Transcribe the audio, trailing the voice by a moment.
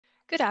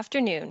Good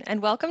afternoon,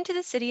 and welcome to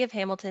the City of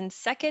Hamilton's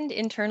second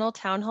internal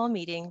town hall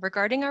meeting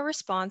regarding our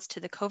response to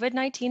the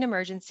COVID-19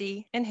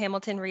 emergency and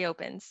Hamilton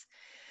reopens.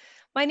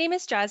 My name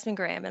is Jasmine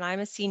Graham, and I'm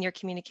a Senior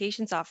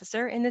Communications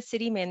Officer in the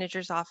City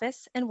Manager's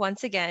Office, and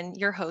once again,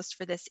 your host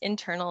for this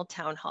internal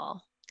town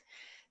hall.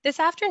 This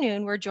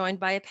afternoon, we're joined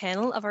by a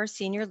panel of our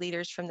senior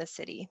leaders from the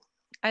city.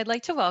 I'd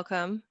like to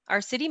welcome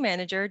our City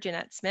Manager,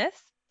 Jeanette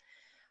Smith,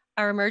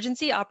 our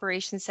Emergency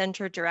Operations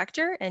Center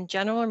Director and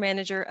General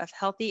Manager of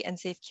Healthy and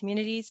Safe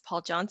Communities,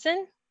 Paul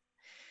Johnson,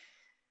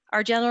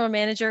 our General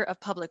Manager of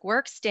Public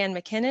Works, Dan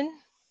McKinnon,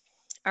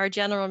 our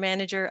General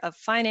Manager of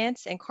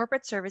Finance and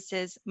Corporate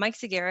Services, Mike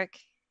Zagaric,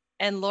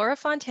 and Laura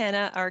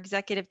Fontana, our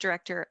Executive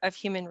Director of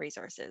Human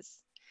Resources.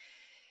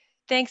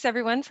 Thanks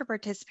everyone for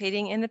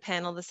participating in the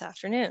panel this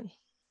afternoon.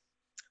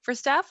 For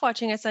staff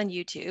watching us on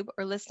YouTube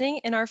or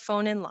listening in our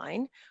phone-in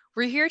line,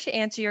 we're here to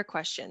answer your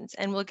questions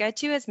and we'll get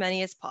to as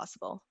many as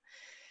possible.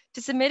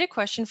 To submit a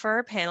question for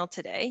our panel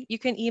today, you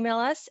can email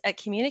us at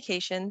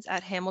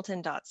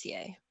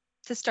communications@hamilton.ca.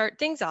 To start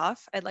things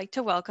off, I'd like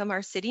to welcome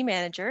our City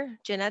Manager,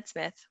 Jeanette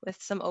Smith,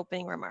 with some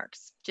opening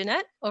remarks.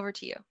 Jeanette, over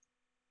to you.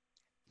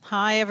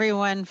 Hi,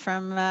 everyone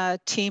from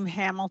Team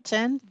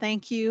Hamilton.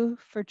 Thank you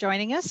for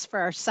joining us for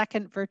our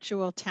second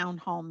virtual town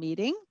hall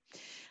meeting.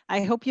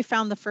 I hope you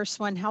found the first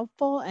one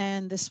helpful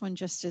and this one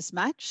just as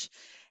much.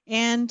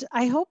 And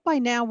I hope by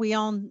now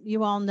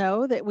you all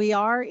know that we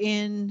are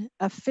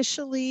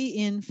officially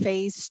in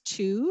phase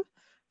 2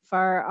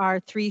 for our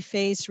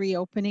 3-phase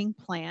reopening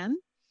plan.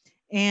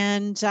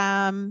 And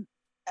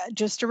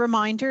just a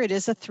reminder, it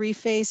is a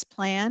 3-phase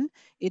plan.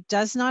 It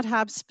does not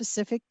have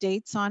specific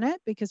dates on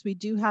it because we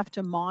do have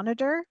to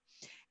monitor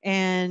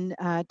and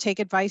take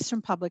advice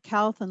from public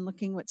health and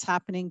looking what's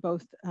happening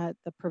both at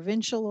the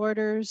provincial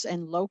orders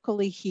and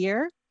locally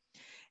here.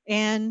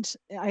 And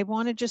I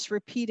want to just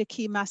repeat a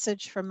key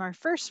message from our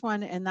first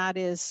one, and that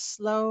is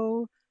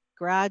slow,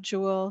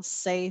 gradual,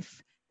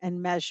 safe,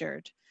 and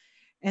measured.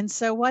 And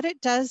so what it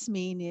does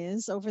mean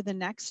is over the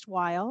next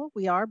while,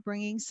 we are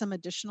bringing some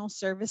additional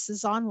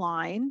services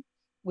online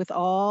with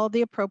all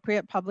the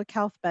appropriate public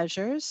health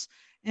measures,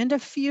 and a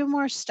few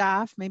more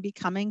staff may be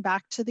coming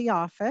back to the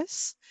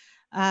office.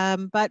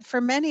 But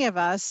for many of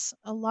us,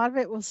 a lot of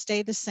it will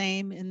stay the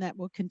same in that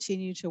we'll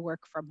continue to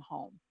work from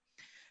home.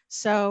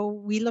 So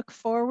we look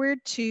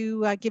forward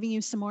to giving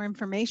you some more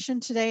information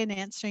today and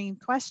answering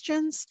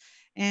questions.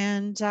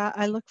 And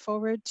I look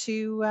forward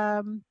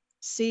to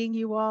seeing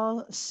you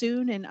all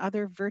soon in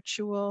other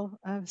virtual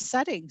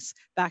settings.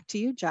 Back to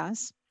you,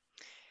 Jazz.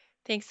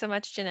 Thanks so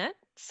much, Jeanette.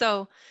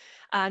 So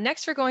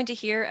next, we're going to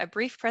hear a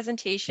brief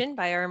presentation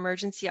by our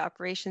Emergency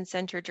Operations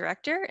Center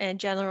Director and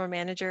General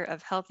Manager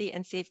of Healthy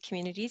and Safe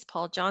Communities,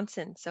 Paul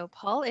Johnson. So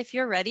Paul, if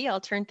you're ready, I'll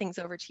turn things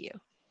over to you.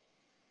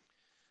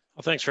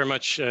 Well, thanks very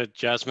much,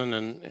 Jasmine,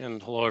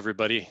 and hello,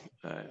 everybody.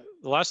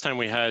 The last time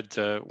we had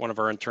one of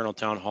our internal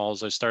town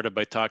halls, I started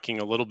by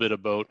talking a little bit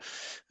about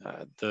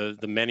the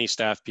many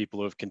staff people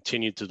who have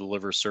continued to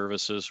deliver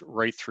services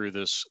right through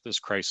this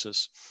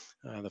crisis.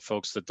 The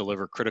folks that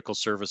deliver critical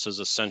services,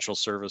 essential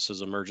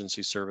services,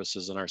 emergency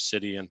services in our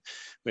city, and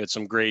we had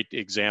some great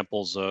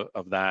examples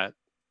of that.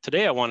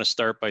 Today, I want to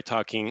start by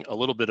talking a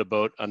little bit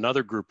about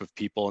another group of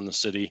people in the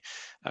city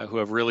who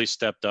have really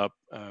stepped up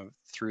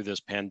through this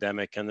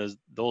pandemic, and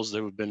those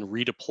that have been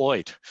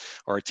redeployed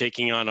or are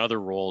taking on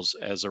other roles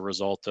as a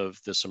result of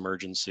this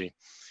emergency.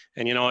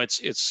 And you know,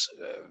 it's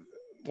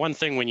one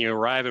thing when you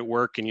arrive at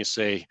work and you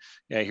say,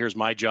 yeah, here's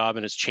my job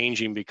and it's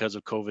changing because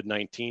of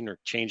COVID-19 or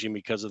changing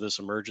because of this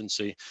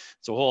emergency.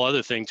 It's a whole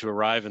other thing to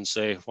arrive and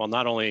say, well,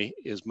 not only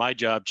is my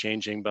job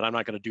changing, but I'm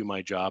not going to do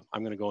my job.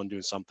 I'm going to go and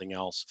do something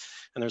else.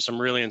 And there's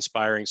some really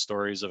inspiring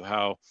stories of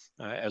how,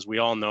 as we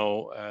all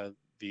know,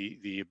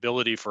 the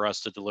ability for us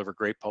to deliver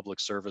great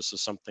public service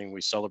is something we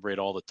celebrate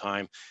all the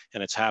time,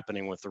 and it's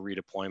happening with the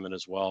redeployment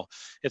as well.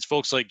 It's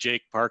folks like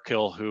Jake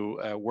Parkhill, who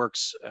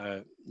works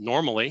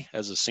normally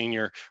as a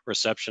senior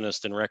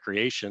receptionist in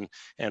recreation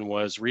and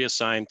was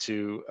reassigned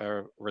to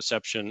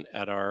reception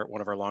at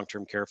one of our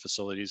long-term care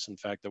facilities, in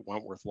fact, at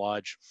Wentworth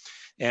Lodge.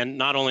 And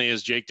not only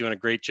is Jake doing a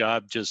great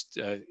job just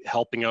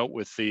helping out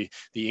with the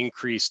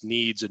increased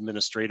needs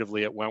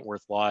administratively at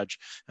Wentworth Lodge,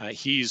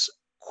 he's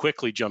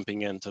quickly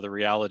jumping into the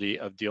reality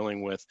of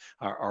dealing with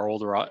our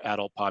older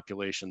adult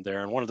population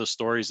there. And one of the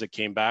stories that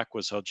came back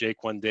was how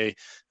Jake one day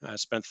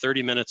spent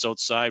 30 minutes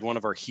outside one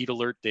of our heat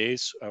alert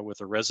days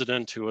with a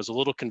resident who was a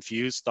little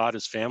confused, thought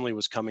his family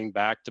was coming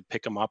back to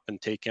pick him up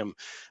and take him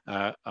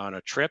on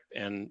a trip.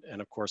 And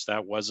of course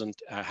that wasn't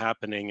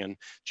happening. And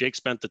Jake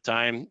spent the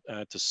time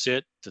to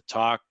sit, to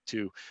talk,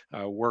 to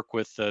work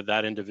with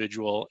that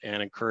individual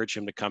and encourage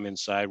him to come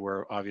inside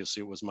where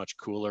obviously it was much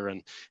cooler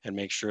and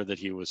make sure that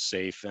he was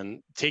safe.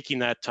 And taking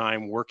that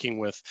time working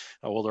with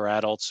older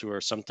adults who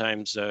are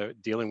sometimes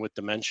dealing with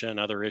dementia and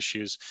other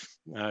issues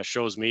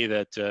shows me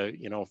that,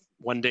 you know,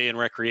 one day in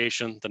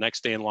recreation, the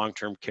next day in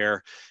long-term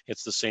care,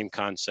 it's the same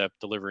concept,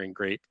 delivering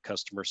great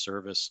customer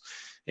service.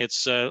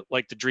 It's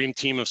like the dream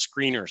team of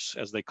screeners,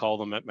 as they call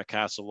them at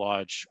Macassa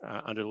Lodge,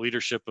 under the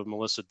leadership of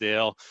Melissa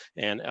Dale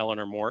and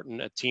Eleanor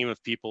Morton, a team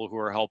of people who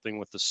are helping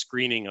with the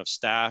screening of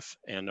staff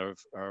and of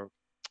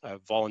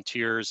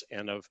volunteers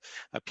and of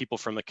people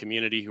from the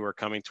community who are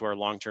coming to our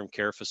long-term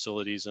care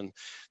facilities. And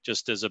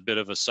just as a bit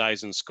of a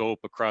size and scope,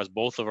 across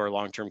both of our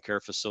long-term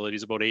care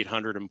facilities, about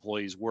 800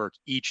 employees work.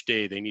 Each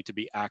day they need to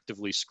be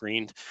actively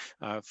screened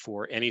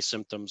for any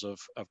symptoms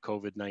of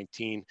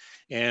COVID-19.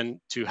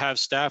 And to have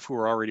staff who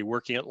are already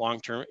working at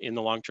in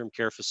the long-term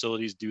care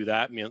facilities do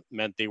that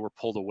meant they were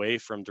pulled away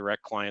from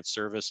direct client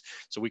service.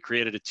 So we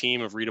created a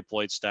team of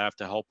redeployed staff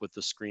to help with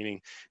the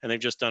screening, and they've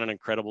just done an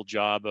incredible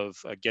job of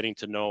getting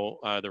to know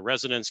the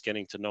residents,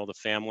 getting to know the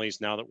families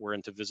now that we're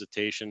into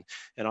visitation,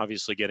 and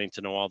obviously getting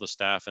to know all the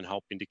staff and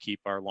helping to keep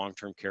our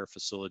long-term care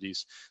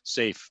facilities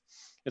safe.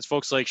 It's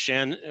folks like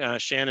Shannon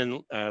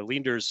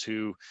Leenders,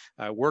 who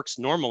works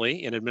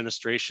normally in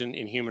administration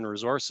in human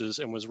resources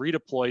and was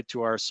redeployed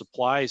to our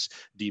supplies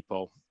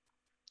depot.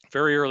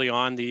 Very early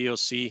on, the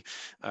EOC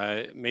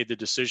made the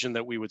decision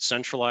that we would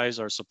centralize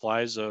our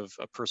supplies of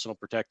personal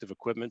protective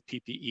equipment,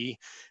 PPE,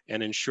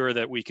 and ensure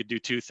that we could do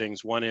two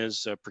things. One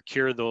is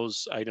procure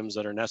those items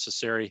that are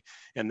necessary,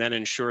 and then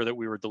ensure that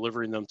we were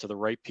delivering them to the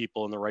right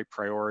people in the right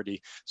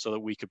priority so that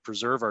we could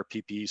preserve our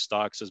PPE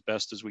stocks as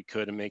best as we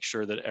could and make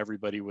sure that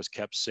everybody was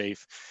kept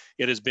safe.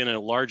 It has been a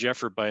large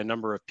effort by a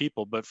number of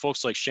people, but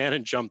folks like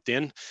Shannon jumped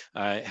in,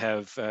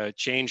 have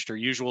changed her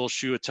usual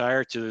shoe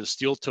attire to the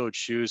steel-toed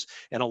shoes,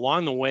 and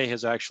along the way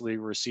has actually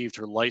received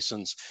her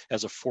license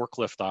as a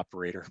forklift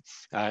operator.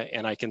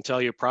 And I can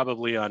tell you,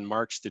 probably on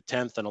March the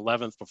 10th and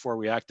 11th, before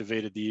we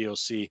activated the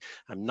EOC,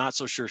 I'm not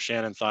so sure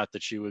Shannon thought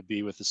that she would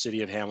be with the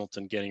City of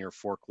Hamilton getting her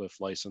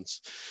forklift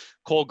license.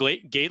 Cole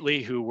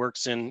Gately, who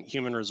works in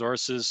human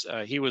resources,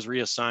 he was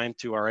reassigned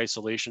to our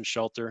isolation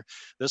shelter.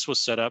 This was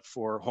set up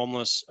for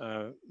homeless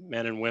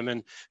men and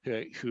women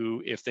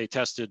who, if they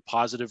tested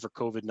positive for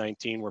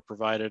COVID-19, were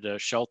provided a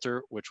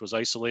shelter which was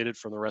isolated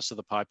from the rest of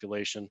the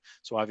population.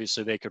 So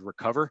obviously they could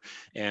recover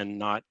and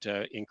not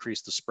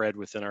increase the spread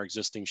within our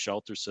existing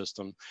shelter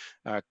system.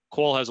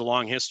 Cole has a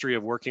long history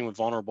of working with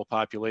vulnerable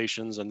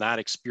populations, and that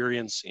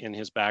experience in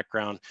his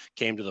background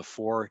came to the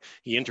fore.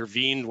 He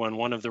intervened when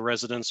one of the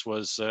residents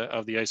was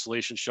of the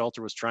isolation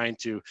shelter was trying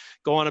to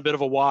go on a bit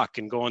of a walk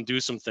and go and do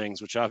some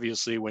things, which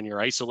obviously when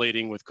you're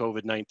isolating with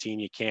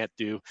COVID-19, you can't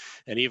do,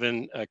 and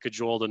even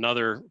cajoled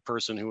another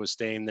person who was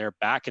staying there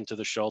back into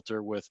the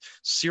shelter with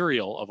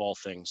cereal of all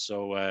things.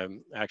 So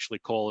actually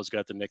Cole has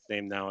got the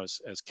nickname now as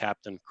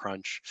Captain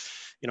Crunch.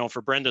 You know,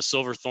 for Brenda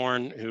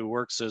Silverthorne, who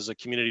works as a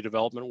community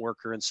development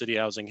worker in City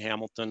Housing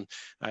Hamilton,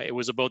 it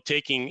was about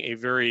taking a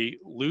very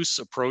loose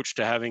approach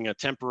to having a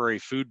temporary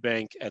food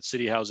bank at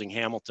City Housing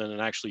Hamilton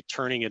and actually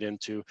turning it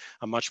into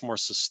a much more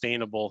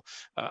sustainable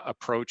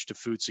approach to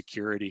food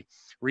security.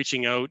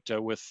 Reaching out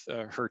with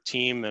her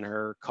team and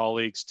her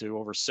colleagues to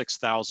over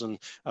 6,000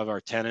 of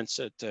our tenants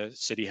at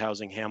City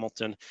Housing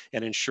Hamilton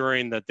and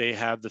ensuring that they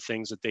have the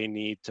things that they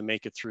need to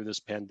make it through this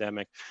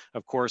pandemic.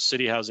 Of course,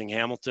 City Housing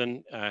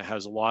Hamilton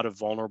has a lot of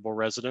vulnerable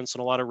residents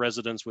and a lot of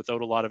residents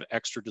without a lot of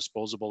extra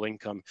disposable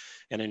income,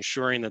 and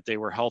ensuring that they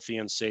were healthy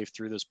and safe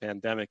through this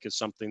pandemic is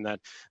something that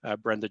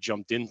Brenda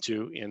jumped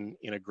into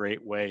in a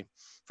great way.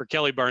 For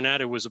Kelly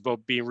Barnett, it was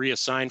about being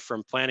reassigned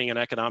from planning and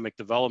economic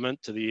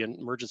development to the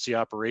Emergency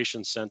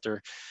Operations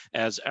Center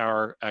as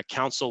our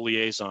council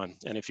liaison.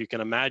 And if you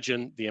can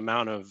imagine the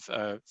amount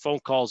of phone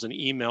calls and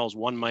emails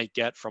one might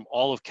get from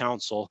all of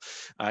council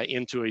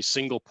into a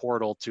single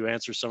portal to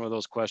answer some of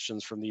those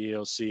questions from the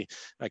EOC,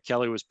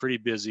 Kelly was pretty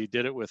busy,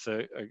 did it with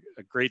a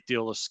great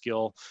deal of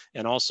skill,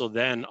 and also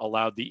then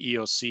allowed the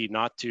EOC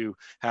not to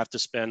have to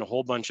spend a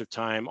whole bunch of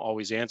time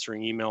always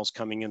answering emails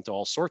coming into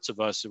all sorts of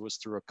us. It was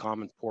through a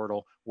common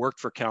portal, worked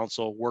for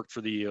council, worked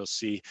for the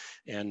EOC,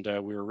 and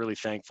we were really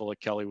thankful that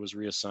Kelly was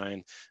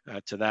reassigned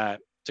to that.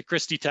 To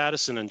Christy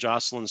Taddison and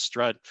Jocelyn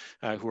Strutt,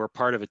 who are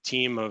part of a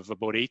team of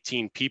about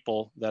 18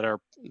 people that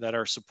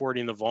are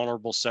supporting the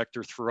vulnerable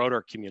sector throughout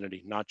our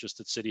community, not just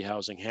at City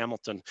Housing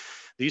Hamilton.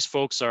 These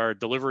folks are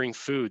delivering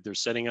food, they're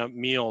setting up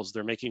meals,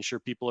 they're making sure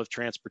people have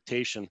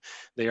transportation.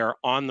 They are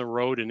on the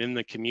road and in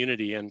the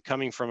community and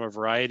coming from a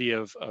variety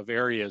of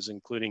areas,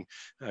 including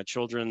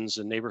children's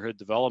and neighborhood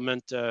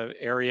development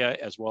area,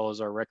 as well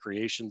as our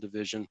recreation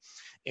division.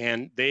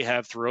 And they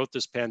have throughout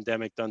this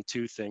pandemic done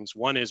two things.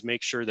 One is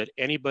make sure that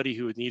anybody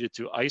who needed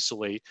to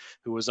isolate,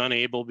 who was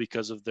unable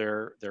because of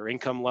their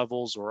income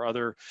levels or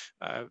other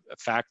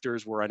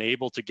factors were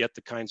unable to get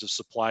the kinds of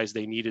supplies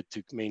they needed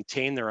to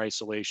maintain their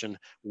isolation,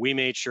 we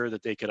made sure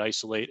that they could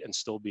isolate and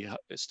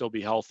still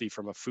be healthy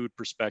from a food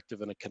perspective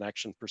and a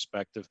connection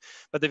perspective.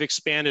 But they've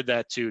expanded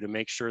that too to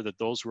make sure that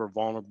those who are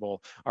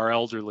vulnerable, our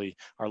elderly,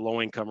 our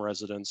low-income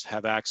residents,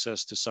 have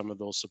access to some of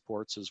those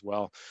supports as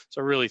well.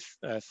 So I really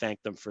thank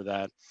them for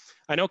that.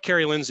 I know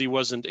Carrie Lindsay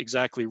wasn't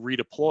exactly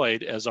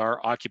redeployed as our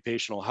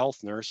occupational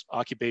health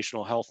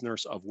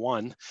nurse of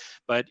one,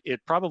 but it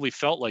probably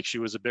felt like she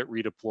was a bit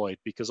redeployed,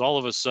 because all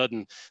of a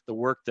sudden the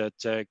work that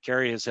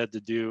Carrie has had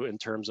to do in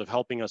terms of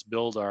helping us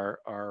build our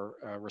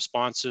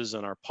responses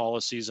and our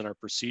policies and our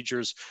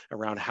procedures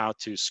around how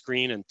to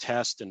screen and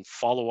test and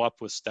follow up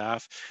with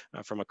staff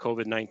from a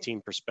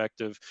COVID-19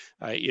 perspective,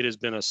 it has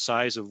been a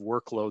size of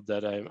workload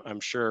that I'm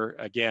sure,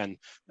 again,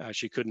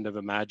 she couldn't have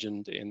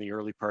imagined in the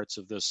early parts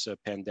of this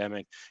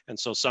pandemic. And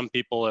so some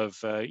people have,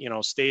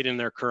 stayed in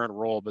their current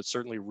role, but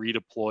certainly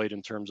redeployed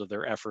in terms of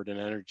their effort and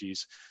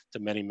energies to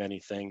many, many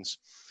things.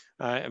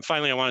 And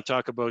finally, I want to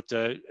talk about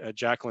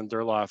Jacqueline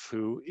Durloff,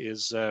 who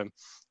is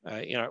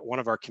one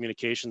of our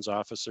communications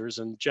officers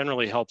and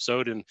generally helps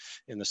out in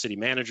the city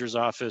manager's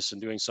office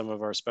and doing some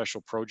of our special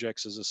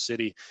projects as a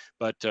city,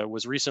 but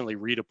was recently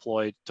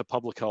redeployed to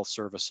public health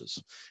services.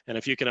 And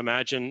if you can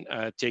imagine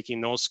taking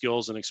those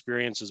skills and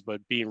experiences, but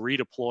being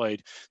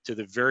redeployed to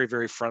the very,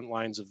 very front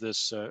lines of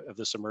this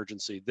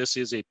emergency. This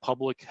is a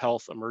public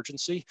health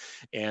emergency,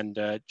 and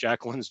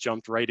Jacqueline's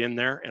jumped right in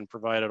there and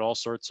provided all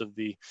sorts of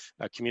the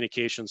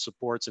communication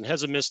supports and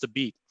hasn't missed a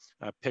beat.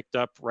 Picked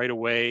up right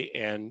away,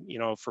 and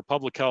for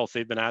public health,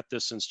 they've been at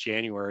this since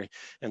January,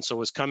 and so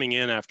is coming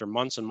in after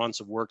months and months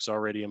of work's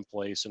already in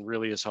place, and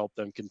really has helped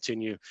them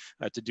continue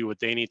to do what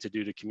they need to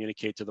do to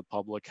communicate to the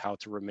public how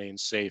to remain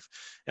safe.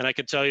 And I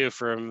can tell you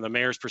from the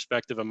mayor's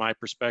perspective and my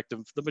perspective,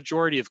 the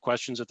majority of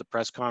questions at the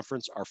press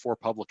conference are for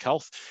public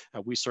health.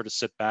 We sort of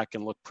sit back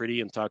and look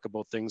pretty and talk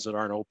about things that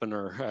aren't open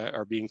or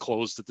are being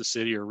closed at the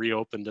city or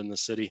reopened in the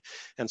city,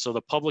 and so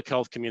the public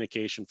health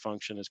communication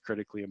function is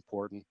critically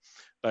important.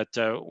 But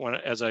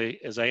as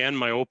I end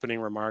my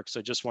opening remarks,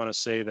 I just want to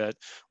say that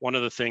one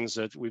of the things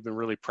that we've been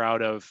really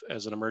proud of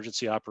as an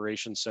emergency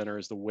operations center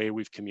is the way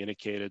we've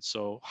communicated.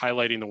 So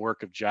highlighting the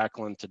work of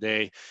Jacqueline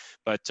today,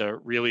 but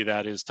really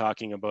that is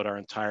talking about our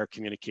entire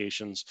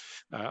communications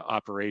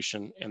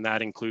operation. And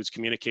that includes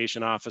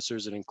communication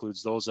officers. It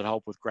includes those that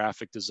help with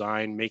graphic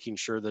design, making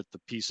sure that the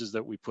pieces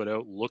that we put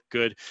out look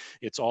good.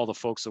 It's all the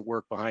folks that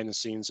work behind the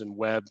scenes in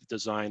web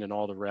design and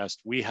all the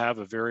rest. We have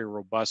a very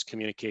robust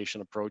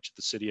communication approach at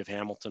the City of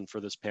Hamilton for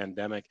this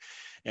pandemic,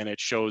 and it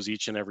shows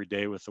each and every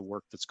day with the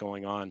work that's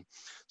going on.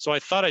 So I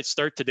thought I'd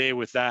start today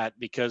with that,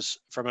 because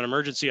from an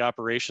emergency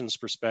operations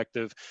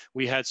perspective,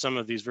 we had some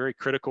of these very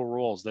critical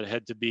roles that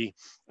had to be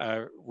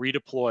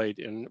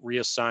redeployed and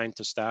reassigned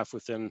to staff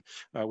within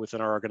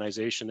our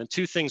organization. And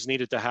two things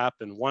needed to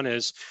happen. One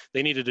is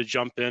they needed to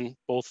jump in,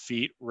 both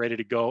feet ready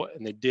to go,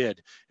 and they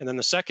did. And then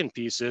the second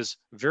piece is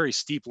a very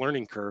steep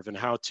learning curve in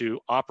how to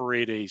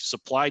operate a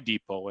supply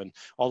depot and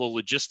all the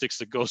logistics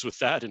that goes with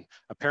that, and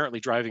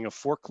apparently driving a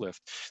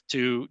forklift,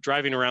 to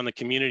driving around the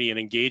community and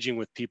engaging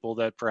with people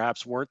that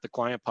perhaps weren't the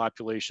client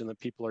population that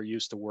people are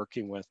used to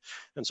working with.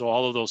 And so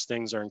all of those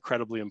things are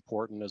incredibly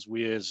important as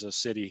we as a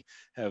city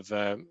have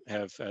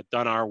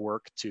done our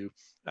work to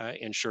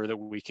ensure that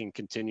we can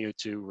continue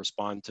to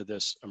respond to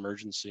this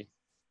emergency.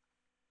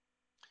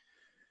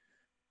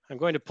 I'm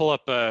going to pull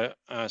up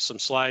some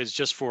slides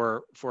just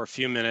for a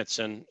few minutes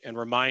and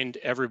remind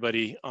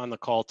everybody on the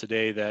call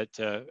today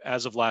that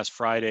as of last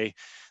Friday,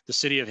 the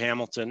City of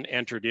Hamilton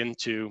entered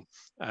into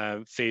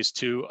phase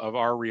 2 of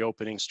our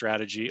reopening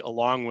strategy,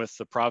 along with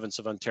the province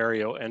of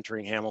Ontario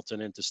entering Hamilton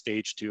into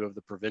stage 2 of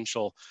the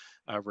provincial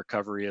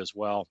recovery as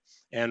well.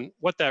 And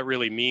what that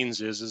really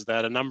means is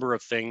that a number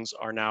of things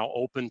are now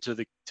open to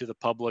the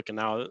public, and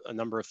now a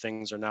number of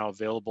things are now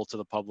available to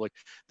the public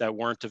that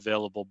weren't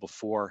available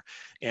before.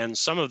 And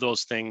some of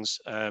those things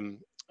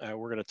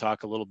we're going to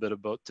talk a little bit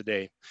about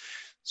today.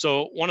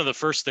 So one of the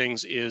first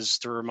things is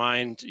to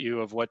remind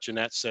you of what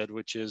Jeanette said,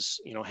 which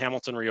is,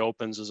 Hamilton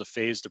reopens as a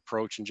phased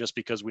approach. And just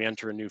because we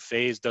enter a new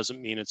phase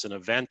doesn't mean it's an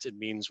event. It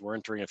means we're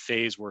entering a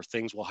phase where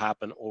things will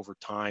happen over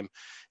time,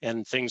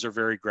 and things are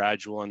very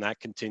gradual, and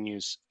that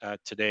continues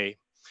today.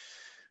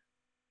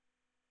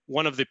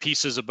 One of the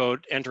pieces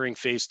about entering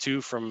phase 2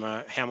 from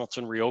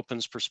Hamilton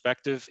Reopens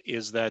perspective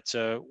is that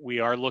we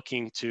are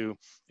looking to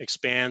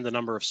expand the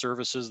number of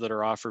services that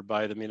are offered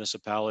by the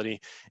municipality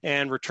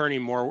and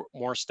returning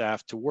more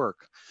staff to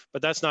work.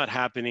 But that's not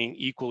happening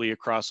equally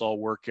across all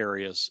work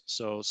areas.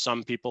 So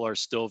some people are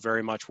still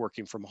very much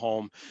working from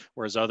home,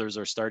 whereas others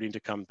are starting to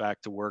come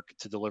back to work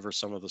to deliver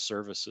some of the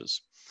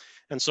services.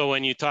 And so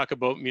when you talk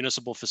about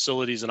municipal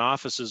facilities and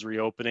offices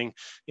reopening,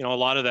 a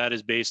lot of that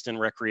is based in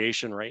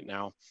recreation right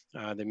now.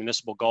 The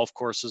municipal golf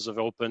courses have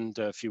opened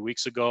a few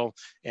weeks ago,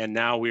 and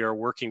now we are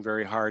working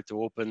very hard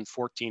to open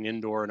 14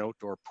 indoor and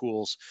outdoor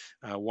pools.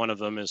 One of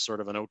them is sort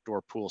of an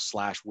outdoor pool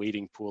 /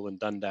 wading pool in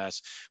Dundas,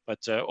 but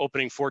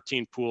opening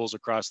 14 pools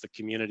across the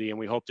community, and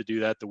we hope to do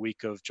that the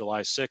week of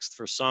July 6th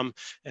for some,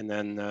 and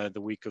then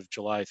the week of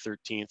July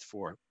 13th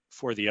for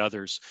for the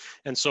others.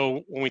 And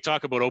so when we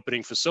talk about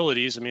opening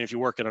facilities, I mean, if you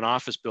work in an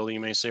office building,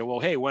 you may say, well,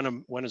 hey,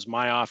 when is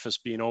my office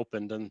being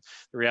opened? And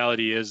the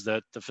reality is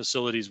that the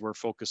facilities we're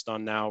focused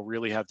on now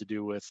really have to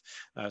do with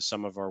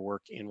some of our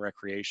work in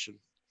recreation.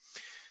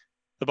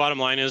 The bottom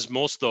line is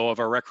most, though, of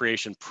our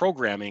recreation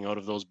programming out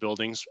of those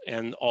buildings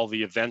and all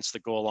the events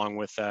that go along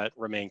with that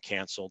remain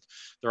canceled.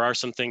 There are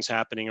some things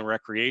happening in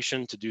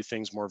recreation to do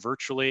things more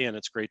virtually, and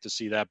it's great to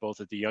see that both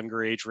at the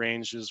younger age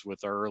ranges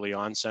with our early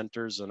on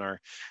centers and our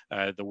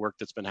the work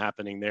that's been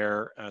happening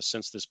there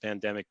since this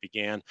pandemic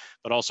began.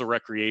 But also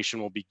recreation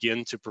will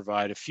begin to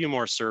provide a few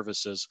more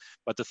services.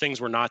 But the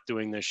things we're not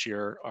doing this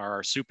year are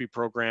our SUPI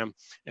program,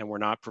 and we're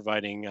not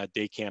providing a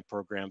day camp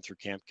program through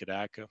Camp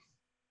Kadaka.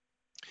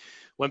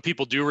 When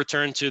people do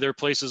return to their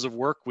places of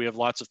work, we have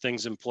lots of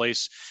things in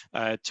place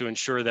to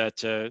ensure that,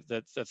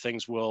 that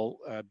things will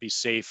be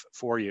safe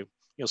for you.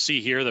 You'll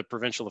see here that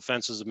Provincial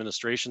Offences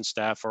Administration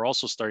staff are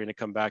also starting to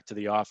come back to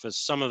the office.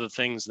 Some of the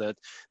things that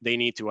they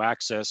need to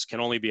access can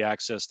only be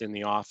accessed in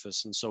the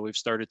office. And so we've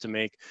started to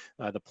make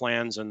the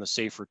plans and the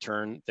safe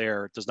return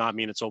there. It does not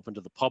mean it's open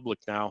to the public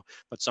now,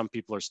 but some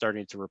people are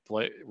starting to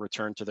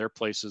return to their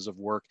places of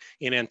work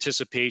in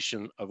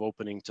anticipation of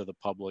opening to the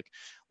public.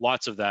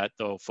 Lots of that,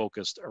 though,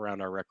 focused around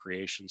our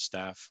recreation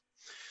staff.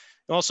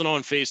 You also know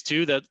in phase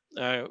 2 that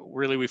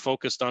really we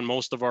focused on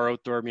most of our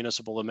outdoor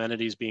municipal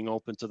amenities being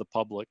open to the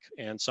public.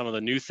 And some of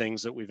the new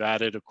things that we've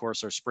added, of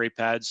course, are spray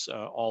pads,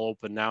 all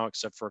open now,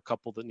 except for a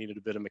couple that needed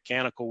a bit of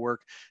mechanical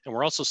work. And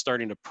we're also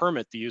starting to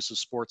permit the use of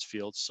sports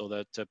fields so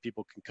that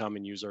people can come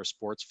and use our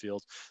sports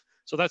field.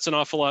 So that's an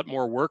awful lot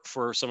more work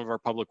for some of our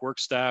public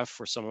works staff,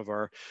 for some of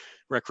our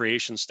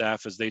recreation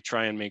staff, as they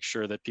try and make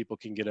sure that people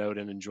can get out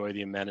and enjoy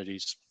the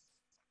amenities.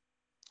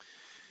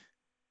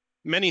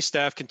 Many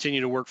staff continue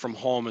to work from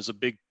home as a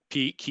big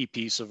key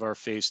piece of our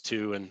phase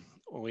 2. And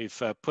we've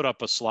put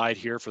up a slide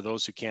here for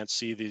those who can't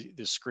see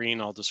the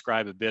screen. I'll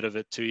describe a bit of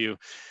it to you.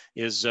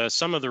 Is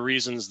some of the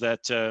reasons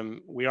that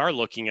we are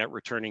looking at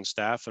returning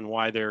staff and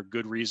why there are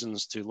good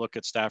reasons to look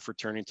at staff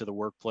returning to the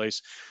workplace,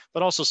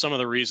 but also some of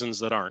the reasons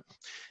that aren't.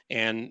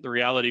 And the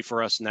reality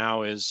for us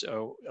now is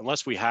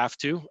unless we have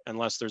to,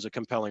 unless there's a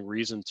compelling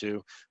reason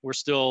to, we're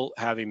still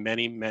having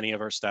many of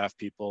our staff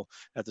people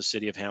at the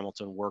City of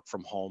Hamilton work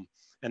from home.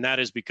 And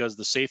that is because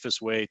the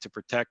safest way to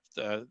protect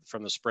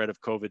from the spread of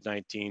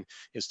COVID-19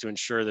 is to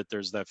ensure that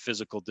there's that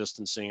physical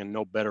distancing, and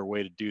no better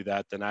way to do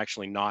that than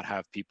actually not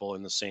have people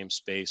in the same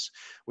space.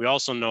 We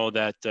also know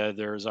that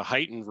there's a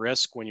heightened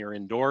risk when you're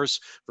indoors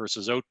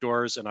versus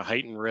outdoors, and a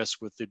heightened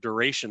risk with the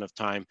duration of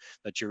time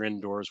that you're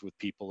indoors with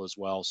people as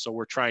well. So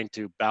we're trying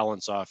to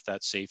balance off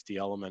that safety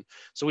element.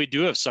 So we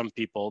do have some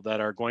people that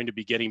are going to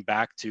be getting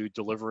back to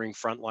delivering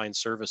frontline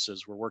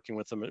services. We're working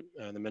with them at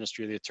the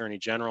Ministry of the Attorney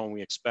General, and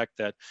we expect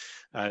that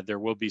there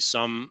will be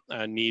some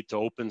need to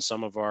open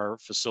some of our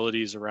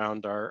facilities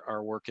around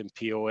our work in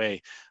POA.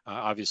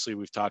 Obviously,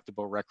 we've talked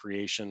about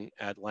recreation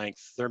at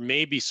length. There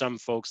may be some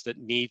folks that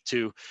need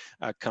to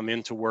come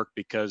into work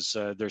because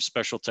there's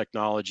special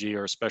technology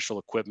or special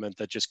equipment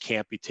that just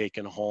can't be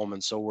taken home.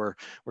 And so we're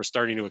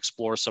starting to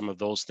explore some of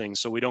those things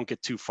so we don't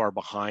get too far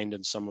behind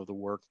in some of the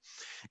work.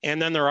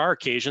 And then there are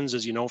occasions,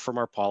 as you know from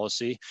our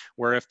policy,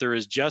 where if there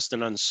is just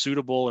an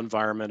unsuitable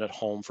environment at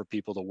home for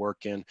people to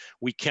work in,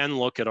 we can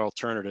look at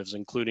alternatives,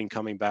 including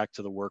coming back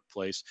to the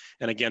workplace.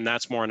 And again,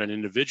 that's more on an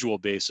individual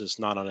basis,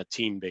 not on a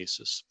team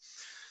basis.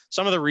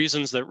 Some of the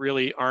reasons that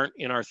really aren't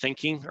in our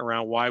thinking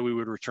around why we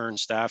would return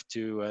staff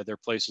to their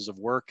places of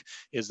work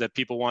is that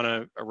people want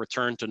to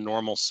return to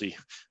normalcy.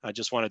 I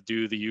just want to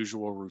do the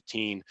usual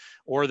routine,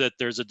 or that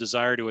there's a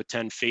desire to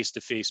attend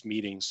face-to-face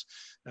meetings.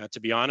 To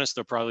be honest,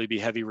 there'll probably be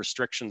heavy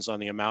restrictions on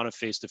the amount of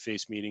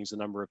face-to-face meetings, the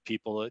number of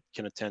people that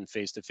can attend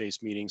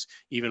face-to-face meetings,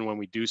 even when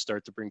we do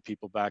start to bring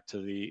people back to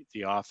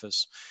the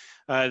office.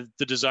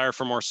 The desire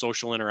for more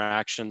social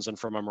interactions, and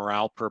from a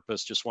morale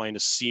purpose, just wanting to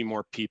see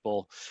more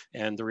people.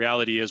 And the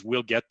reality is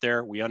we'll get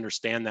there. We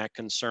understand that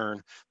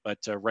concern, but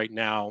right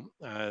now,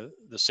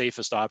 the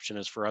safest option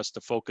is for us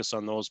to focus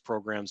on those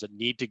programs that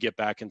need to get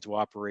back into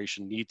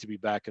operation, need to be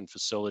back in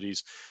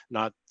facilities,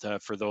 not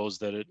for those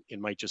that it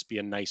might just be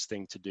a nice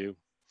thing to do.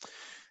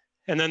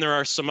 And then there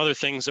are some other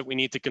things that we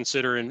need to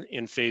consider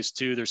in phase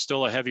 2. There's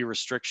still a heavy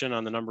restriction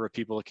on the number of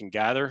people that can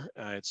gather.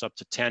 It's up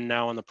to 10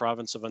 now in the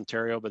province of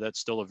Ontario, but that's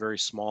still a very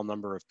small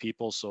number of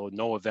people. So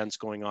no events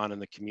going on in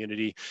the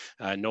community,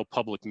 no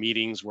public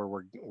meetings where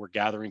we're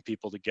gathering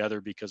people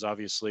together, because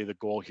obviously the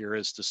goal here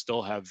is to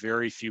still have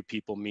very few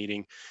people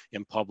meeting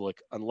in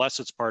public, unless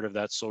it's part of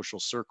that social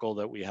circle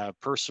that we have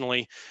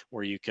personally,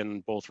 where you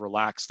can both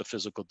relax the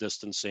physical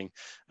distancing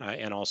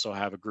and also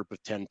have a group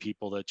of 10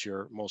 people that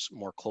you're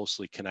more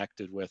closely connected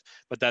with,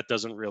 but that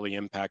doesn't really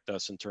impact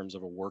us in terms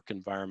of a work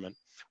environment.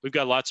 We've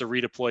got lots of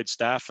redeployed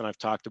staff, and I've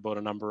talked about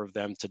a number of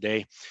them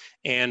today,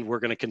 and we're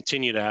going to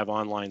continue to have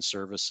online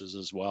services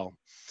as well.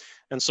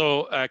 And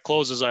so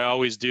close, as I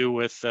always do,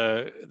 with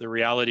the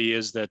reality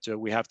is that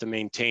we have to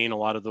maintain a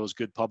lot of those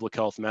good public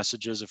health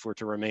messages if we're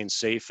to remain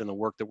safe in the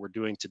work that we're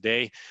doing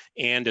today.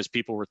 And as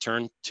people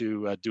return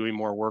to doing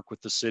more work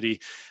with the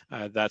city,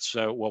 that's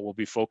what we'll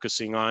be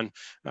focusing on.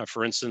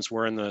 For instance,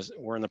 we're in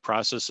the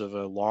process of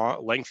a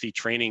lengthy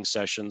training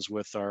sessions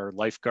with our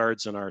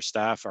lifeguards and our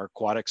staff, our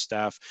aquatic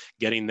staff,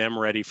 getting them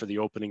ready for the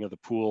opening of the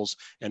pools.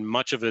 And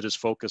much of it is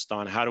focused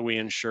on how do we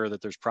ensure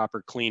that there's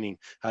proper cleaning?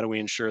 How do we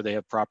ensure they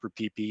have proper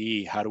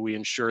PPE? How do we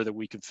ensure that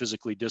we can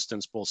physically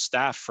distance both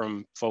staff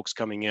from folks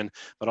coming in,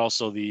 but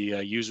also the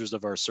users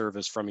of our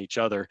service from each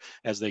other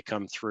as they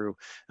come through?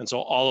 And so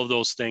all of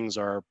those things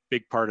are a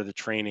big part of the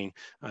training,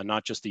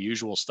 not just the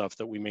usual stuff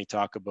that we may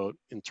talk about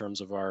in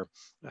terms of our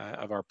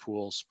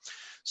pools.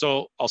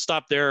 So I'll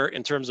stop there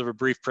in terms of a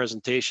brief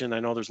presentation. I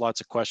know there's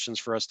lots of questions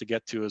for us to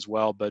get to as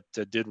well, but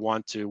did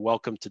want to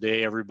welcome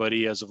today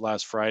everybody as of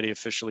last Friday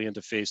officially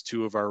into phase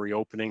 2 of our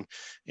reopening,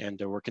 and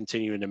we're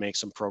continuing to make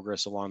some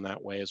progress along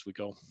that way as we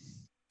go.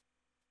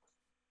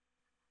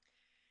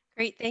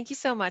 Great, thank you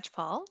so much,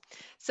 Paul.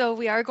 So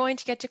we are going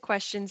to get to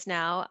questions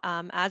now.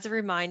 As a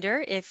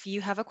reminder, if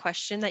you have a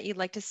question that you'd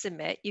like to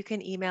submit, you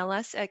can email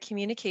us at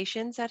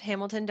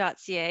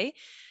communications@hamilton.ca,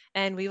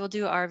 and we will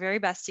do our very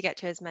best to get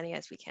to as many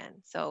as we can.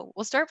 So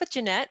we'll start with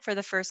Jeanette for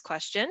the first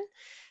question.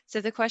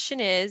 So the question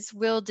is,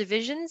 will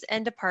divisions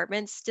and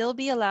departments still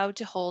be allowed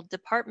to hold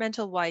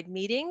departmental-wide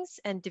meetings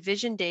and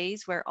division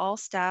days where all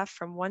staff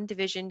from one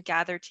division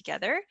gather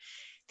together?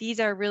 These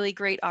are really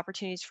great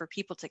opportunities for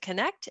people to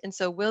connect. And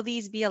so will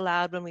these be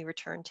allowed when we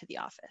return to the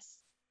office?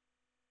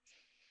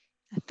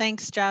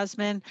 Thanks,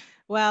 Jasmine.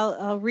 Well,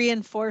 I'll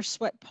reinforce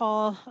what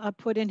Paul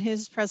put in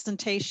his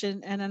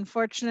presentation, and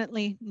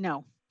unfortunately,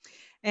 no.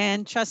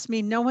 And trust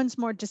me, no one's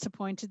more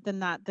disappointed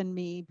than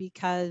me,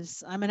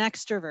 because I'm an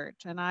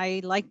extrovert and I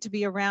like to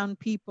be around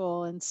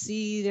people and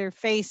see their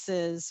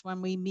faces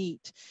when we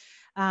meet.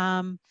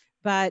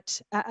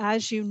 But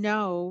as you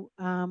know,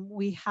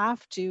 we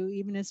have to,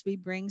 even as we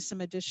bring some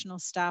additional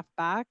staff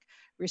back,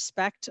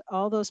 respect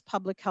all those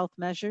public health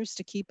measures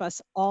to keep us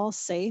all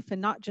safe,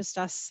 and not just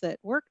us that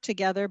work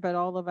together, but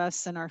all of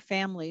us and our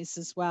families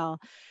as well.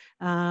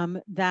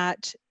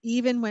 That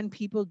even when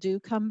people do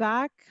come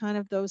back, kind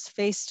of those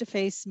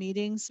face-to-face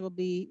meetings will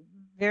be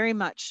very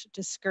much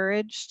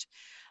discouraged.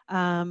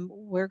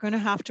 We're going to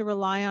have to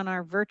rely on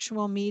our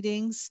virtual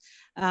meetings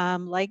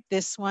like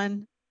this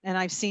one. And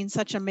I've seen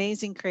such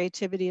amazing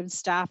creativity of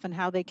staff and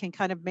how they can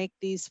kind of make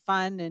these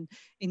fun and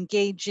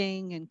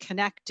engaging and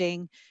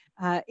connecting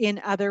in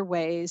other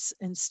ways,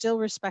 and still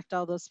respect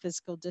all those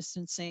physical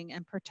distancing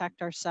and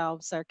protect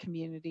ourselves, our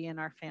community, and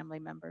our family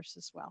members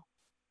as well.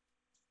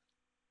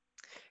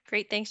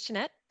 Great, thanks,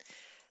 Jeanette.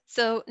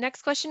 So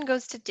next question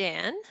goes to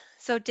Dan.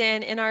 So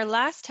Dan, in our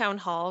last town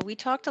hall, we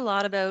talked a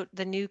lot about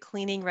the new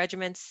cleaning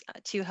regimens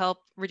to help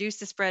reduce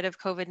the spread of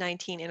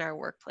COVID-19 in our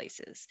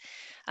workplaces.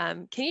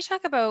 Can you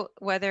talk about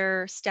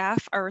whether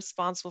staff are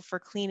responsible for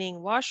cleaning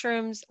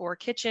washrooms or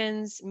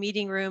kitchens,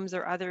 meeting rooms,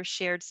 or other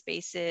shared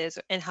spaces,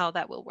 and how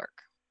that will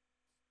work?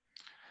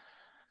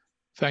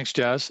 Thanks,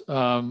 Jazz.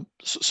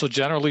 So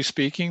generally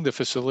speaking, the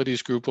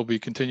facilities group will be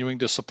continuing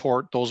to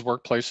support those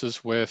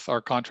workplaces with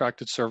our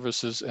contracted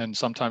services and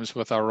sometimes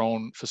with our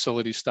own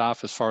facility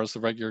staff as far as the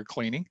regular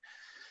cleaning.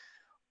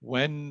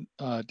 When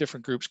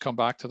different groups come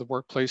back to the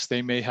workplace,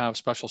 they may have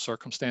special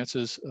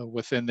circumstances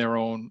within their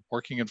own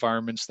working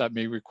environments that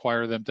may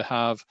require them to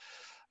have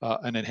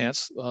an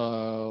enhanced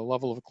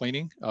level of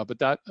cleaning, but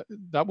that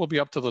will be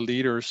up to the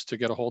leaders to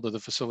get a hold of the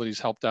facilities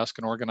help desk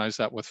and organize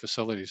that with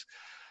facilities.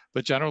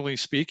 But generally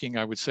speaking,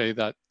 I would say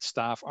that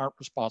staff aren't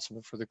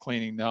responsible for the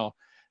cleaning. Now,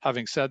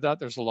 having said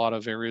that, there's a lot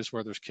of areas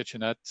where there's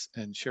kitchenettes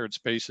and shared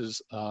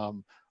spaces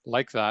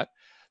like that.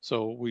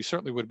 So we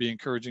certainly would be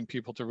encouraging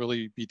people to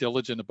really be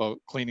diligent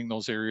about cleaning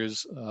those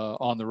areas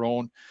on their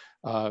own,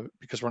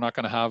 because we're not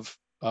going to have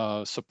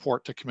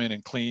support to come in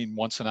and clean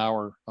once an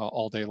hour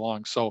all day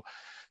long. So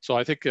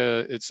I think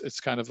it's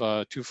kind of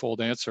a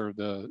twofold answer.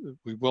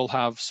 We will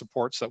have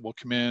supports that will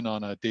come in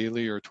on a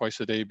daily or twice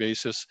a day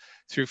basis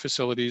through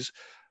facilities,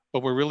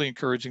 but we're really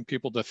encouraging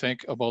people to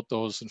think about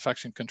those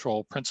infection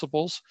control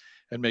principles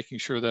and making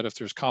sure that if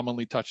there's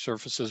commonly touched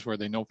surfaces where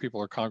they know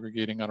people are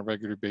congregating on a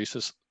regular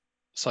basis,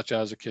 such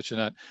as a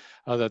kitchenette,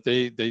 that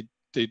they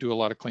do a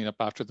lot of cleanup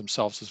after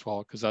themselves as well,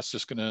 because that's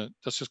just gonna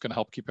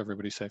help keep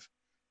everybody safe.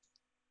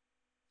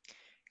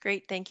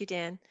 Great, thank you,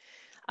 Dan.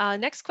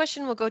 Next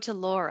question will go to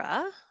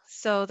Laura.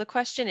 So the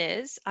question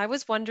is, I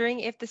was wondering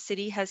if the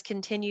city has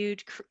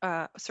continued,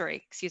 I'll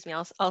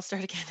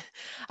start again.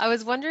 I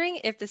was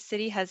wondering if the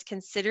city has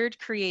considered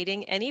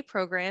creating any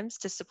programs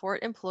to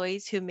support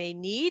employees who may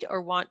need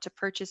or want to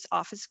purchase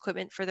office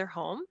equipment for their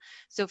home.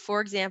 So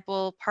for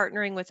example,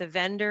 partnering with a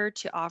vendor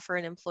to offer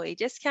an employee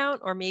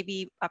discount, or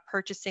maybe a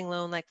purchasing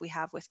loan like we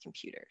have with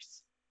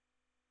computers.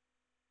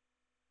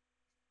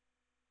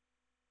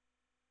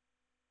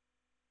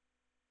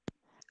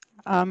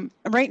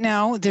 Right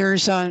now,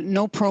 there's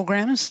no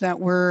programs that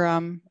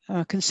we're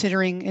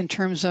considering in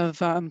terms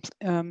of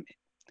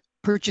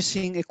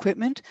purchasing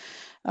equipment.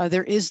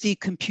 There is the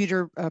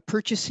computer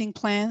purchasing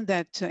plan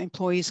that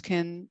employees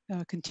can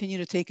continue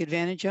to take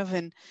advantage of,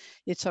 and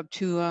it's up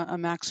to a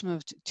maximum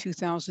of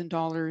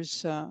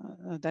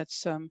 $2,000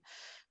 that's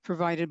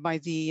provided by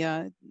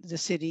the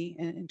city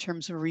in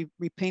terms of a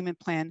repayment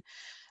plan.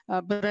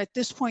 But at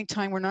this point in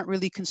time, we're not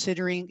really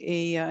considering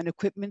an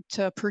equipment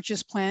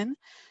purchase plan.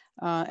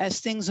 As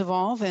things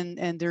evolve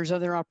and there's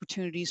other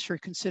opportunities for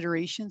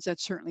considerations,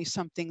 that's certainly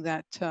something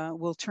that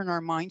we'll turn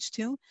our minds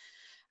to.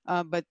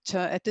 But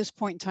at this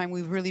point in time,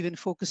 we've really been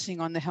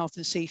focusing on the health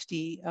and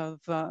safety of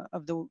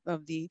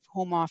the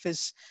home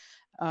office,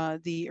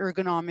 the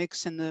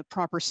ergonomics and the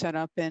proper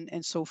setup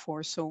and so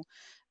forth. So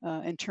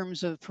in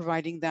terms of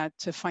providing that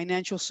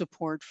financial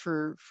support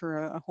for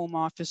a home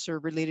office or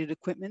related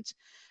equipment,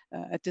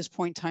 at this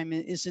point in time,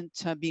 it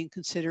isn't being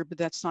considered, but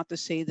that's not to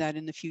say that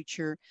in the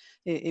future,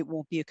 it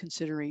won't be a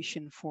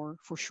consideration for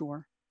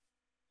sure.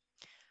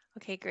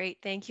 Okay, great.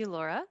 Thank you,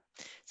 Laura.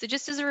 So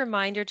just as a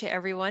reminder to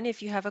everyone,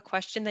 if you have a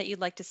question that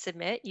you'd like to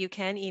submit, you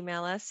can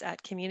email us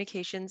at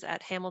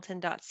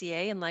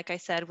communications@hamilton.ca. And like I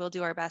said, we'll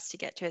do our best to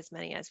get to as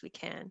many as we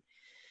can.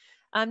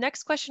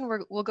 Next question,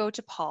 we'll go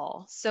to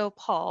Paul. So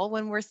Paul,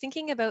 when we're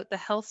thinking about the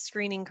health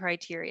screening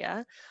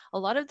criteria, a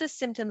lot of the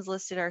symptoms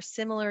listed are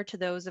similar to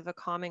those of a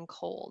common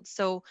cold.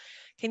 So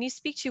can you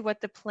speak to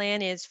what the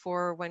plan is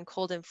for when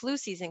cold and flu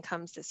season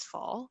comes this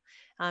fall?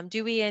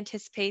 Do we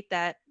anticipate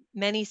that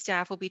many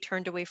staff will be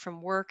turned away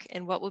from work,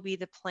 and what will be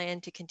the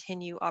plan to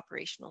continue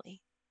operationally?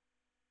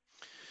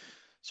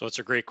 So it's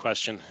a great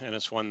question, and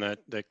it's one that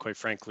quite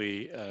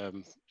frankly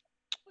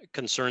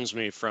concerns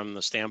me from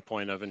the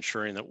standpoint of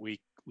ensuring that we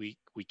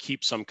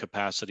keep some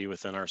capacity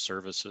within our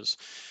services.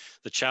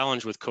 The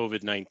challenge with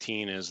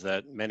COVID-19 is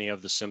that many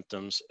of the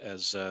symptoms,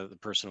 as the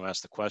person who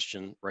asked the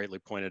question rightly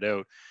pointed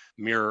out,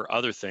 mirror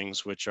other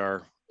things which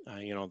are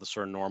the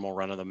sort of normal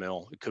run of the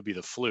mill. It could be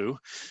the flu,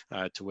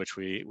 to which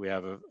we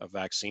have a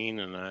vaccine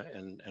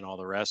and all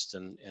the rest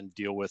and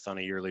deal with on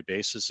a yearly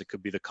basis. It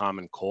could be the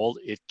common cold.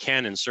 It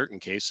can, in certain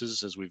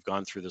cases, as we've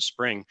gone through the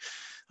spring,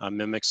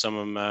 mimic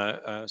some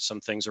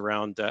things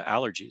around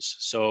allergies.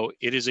 So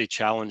it is a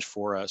challenge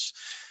for us.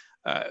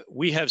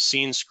 We have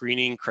seen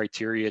screening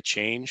criteria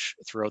change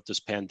throughout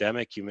this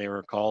pandemic. You may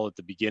recall at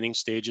the beginning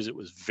stages, it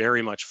was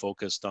very much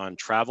focused on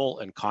travel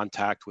and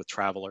contact with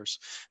travelers.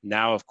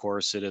 Now, of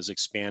course, it has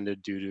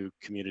expanded due to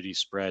community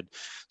spread.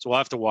 So we'll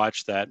have to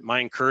watch that. My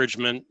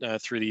encouragement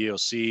through the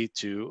EOC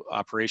to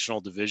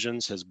operational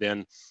divisions has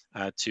been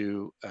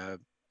to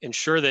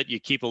ensure that you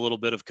keep a little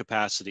bit of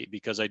capacity,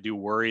 because I do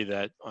worry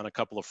that on a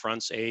couple of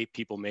fronts, A,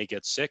 people may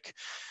get sick.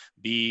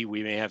 B,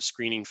 we may have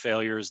screening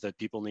failures that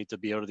people need to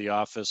be out of the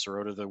office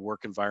or out of the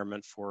work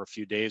environment for a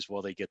few days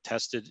while they get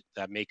tested.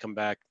 That may come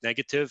back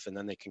negative, and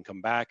then they can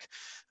come back.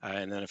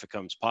 And then if it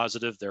comes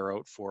positive, they're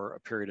out for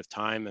a period of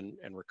time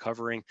and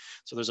recovering.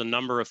 So there's a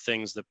number of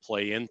things that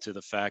play into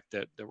the fact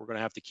that we're going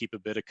to have to keep a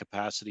bit of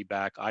capacity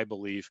back, I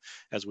believe,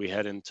 as we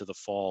head into the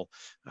fall.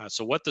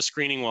 So what the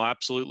screening will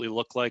absolutely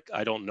look like,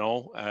 I don't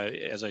know.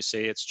 As I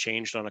say, it's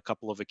changed on a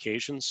couple of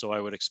occasions, so I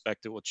would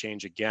expect it will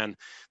change again.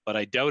 But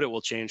I doubt it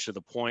will change to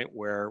the point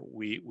where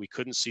we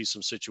couldn't see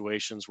some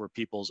situations where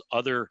people's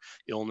other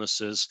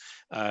illnesses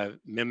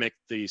mimic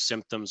the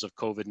symptoms of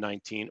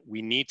COVID-19.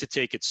 We need to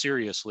take it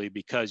seriously,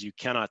 because you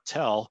cannot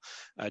tell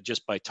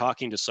just by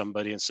talking to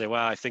somebody and say,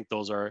 well, I think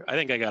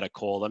I got a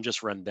cold, I'm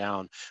just run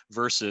down,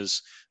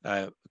 versus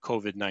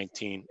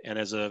COVID-19. And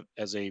as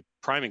a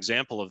prime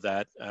example of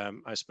that,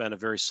 I spent a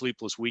very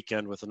sleepless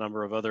weekend with a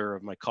number of other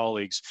of my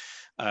colleagues,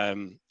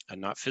 and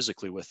not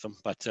physically with them,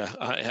 but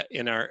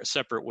in our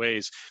separate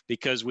ways,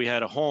 because we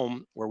had a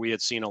home where we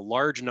had seen a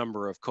large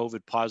number of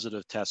COVID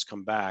positive tests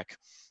come back.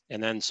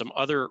 And then some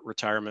other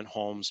retirement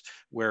homes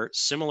where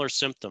similar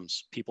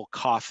symptoms, people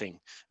coughing,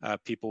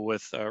 people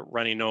with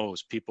runny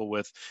nose, people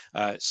with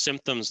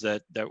symptoms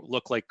that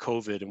look like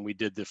COVID. And we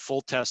did the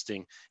full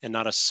testing, and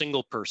not a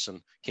single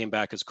person came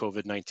back as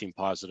COVID-19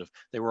 positive.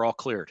 They were all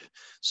cleared.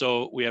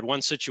 So we had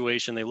one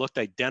situation, they looked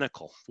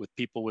identical with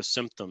people with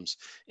symptoms.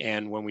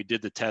 And when we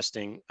did the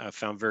testing,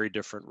 found very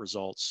different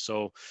results.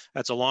 So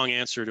that's a long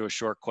answer to a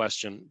short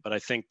question, but I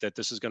think that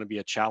this is going to be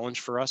a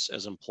challenge for us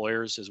as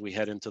employers as we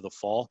head into the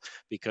fall,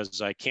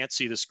 because I can't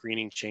see the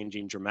screening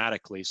changing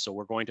dramatically. So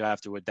we're going to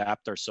have to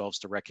adapt ourselves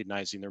to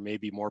recognizing there may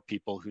be more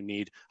people who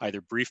need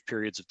either brief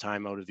periods of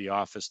time out of the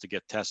office to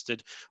get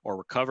tested or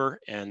recover.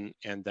 And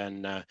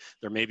then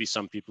there may be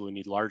some people who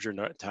need larger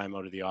time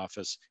out of the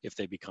office if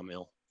they become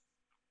ill.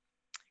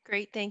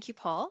 Great, thank you,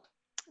 Paul.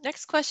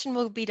 Next question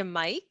will be to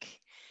Mike.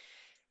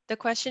 The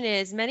question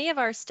is, many of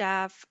our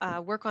staff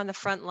work on the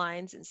front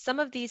lines, and some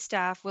of these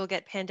staff will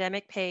get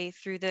pandemic pay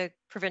through the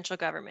provincial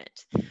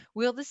government.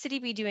 Will the city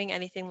be doing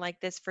anything like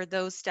this for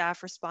those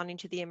staff responding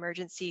to the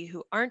emergency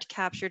who aren't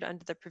captured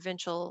under the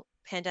provincial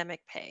pandemic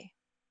pay?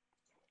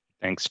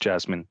 Thanks,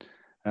 Jasmine.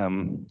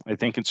 I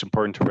think it's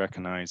important to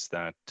recognize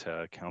that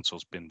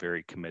Council's been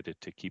very committed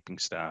to keeping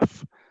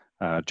staff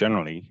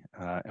generally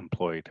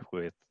employed,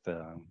 with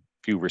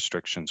few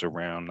restrictions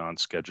around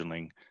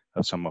non-scheduling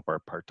of some of our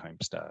part-time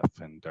staff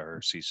and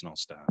our seasonal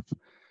staff.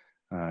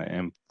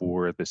 and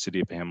for the city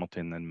of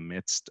Hamilton in the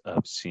midst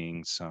of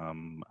seeing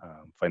some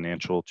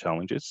financial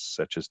challenges,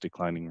 such as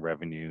declining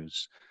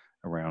revenues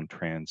around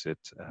transit,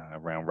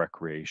 around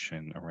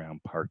recreation,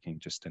 around parking,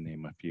 just to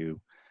name a few.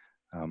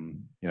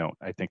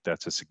 I think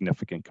that's a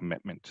significant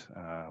commitment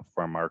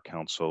from our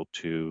council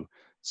to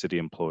city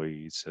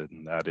employees,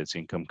 and that is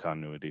income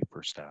continuity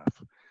for staff.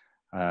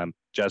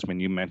 Jasmine,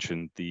 you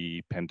mentioned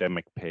the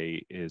pandemic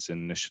pay is an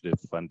initiative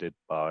funded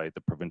by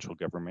the provincial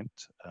government.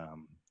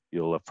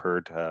 You'll have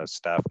heard,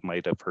 staff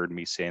might have heard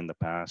me say in the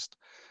past,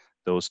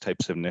 those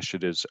types of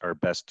initiatives are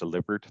best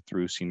delivered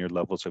through senior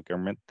levels of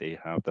government. They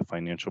have the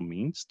financial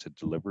means to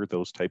deliver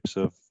those types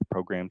of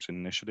programs and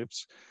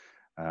initiatives.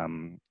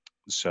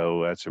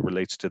 So as it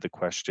relates to the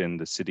question,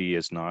 the city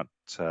is not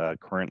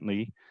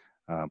currently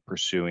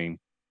pursuing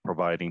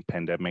providing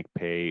pandemic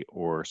pay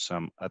or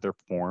some other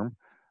form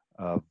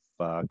of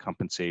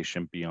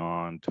compensation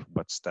beyond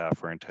what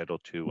staff are entitled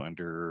to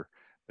under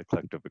the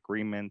collective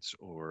agreements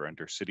or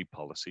under city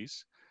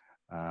policies.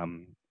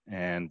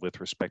 And with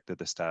respect to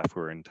the staff who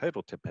are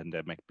entitled to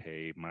pandemic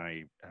pay,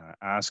 my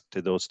ask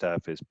to those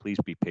staff is please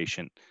be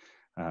patient.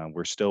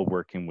 We're still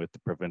working with the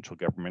provincial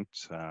government.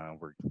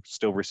 We're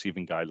still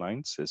receiving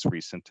guidelines as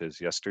recent as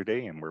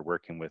yesterday, and we're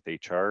working with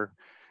HR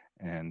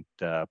and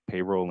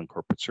payroll and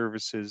corporate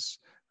services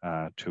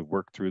to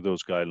work through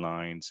those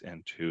guidelines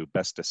and to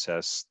best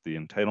assess the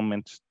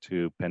entitlement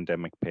to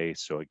pandemic pay.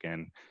 So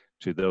again,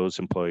 to those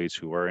employees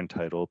who are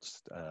entitled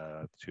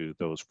to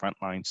those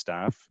frontline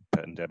staff,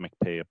 pandemic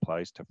pay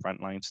applies to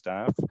frontline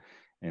staff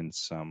in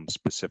some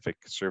specific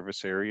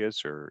service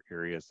areas or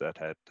areas that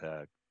had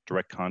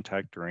direct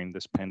contact during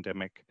this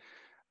pandemic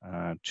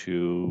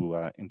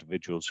to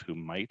individuals who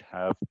might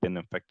have been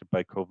infected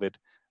by COVID.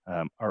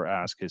 Our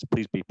ask is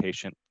please be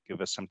patient, give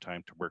us some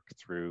time to work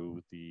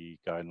through the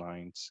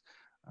guidelines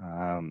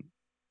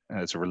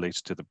as it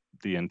relates to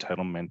the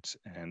entitlement,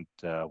 and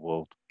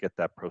we'll get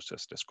that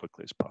processed as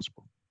quickly as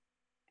possible.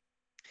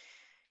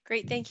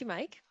 Great, thank you,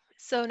 Mike.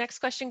 So next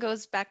question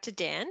goes back to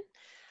Dan.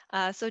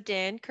 So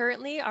Dan,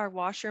 currently our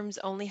washrooms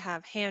only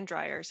have hand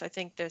dryers. I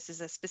think this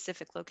is a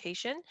specific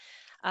location.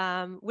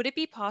 Would it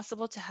be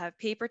possible to have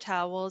paper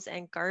towels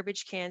and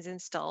garbage cans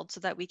installed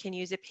so that we can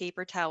use a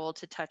paper towel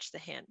to touch the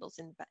handles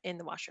in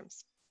the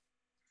washrooms?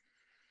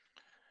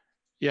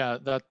 Yeah,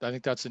 I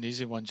think that's an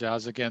easy one,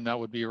 Jazz. Again, that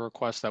would be a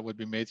request that would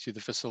be made through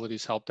the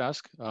facilities help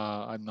desk.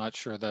 I'm not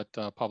sure that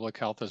public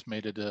health has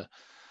made it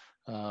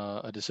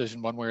a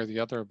decision one way or the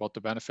other about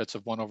the benefits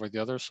of one over the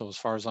other. So as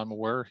far as I'm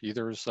aware,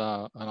 either is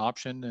an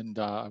option, and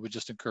I would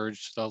just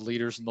encourage the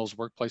leaders in those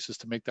workplaces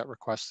to make that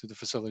request through the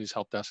facilities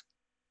help desk.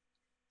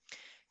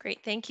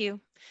 Great, thank you.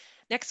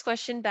 Next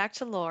question back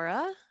to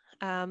Laura.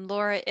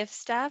 Laura, if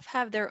staff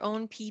have their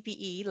own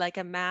PPE, like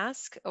a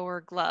mask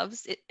or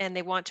gloves, and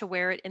they want to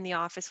wear it in the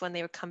office when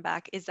they would come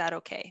back, is that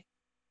okay?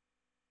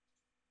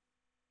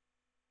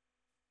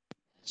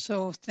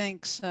 So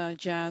thanks,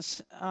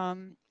 Jazz.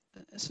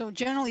 So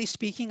generally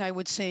speaking, I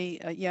would say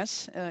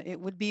yes, it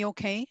would be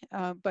okay.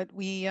 But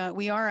we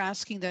are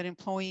asking that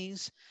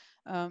employees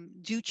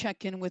do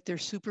check in with their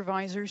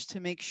supervisors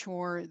to make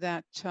sure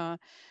that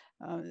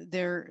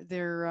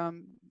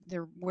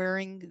they're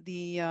wearing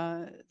the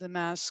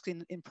mask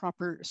in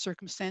proper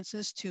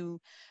circumstances, to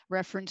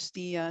reference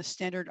the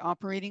standard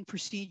operating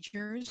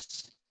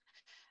procedures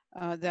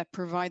that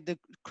provide the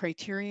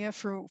criteria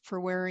for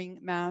wearing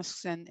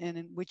masks and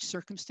in which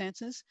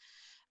circumstances.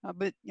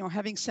 But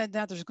having said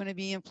that, there's going to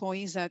be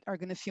employees that are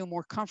going to feel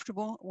more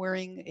comfortable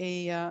wearing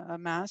a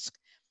mask,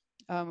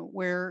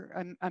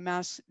 where a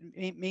mask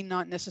may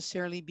not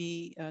necessarily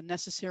be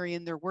necessary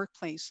in their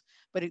workplace,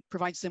 but it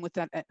provides them with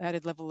that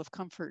added level of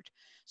comfort.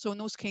 So in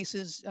those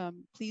cases,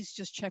 please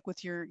just check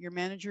with your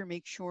manager,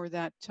 make sure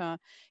that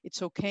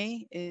it's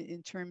okay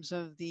in terms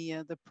of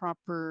the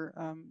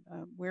proper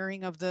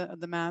wearing of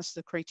the mask,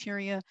 the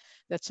criteria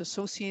that's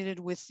associated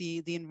with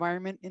the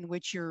environment in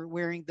which you're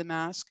wearing the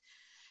mask.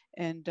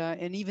 And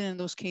even in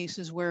those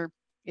cases where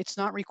it's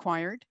not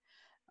required,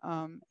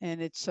 and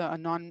it's a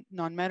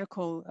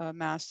non-medical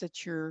mask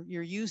that you're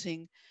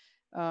using,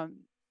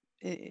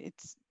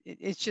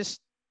 it's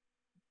just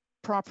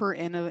proper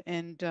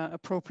and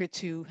appropriate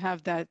to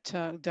have that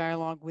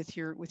dialogue with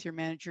your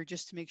manager,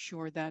 just to make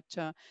sure that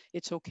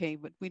it's okay.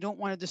 But we don't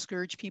want to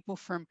discourage people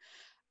from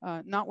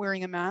not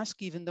wearing a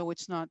mask, even though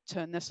it's not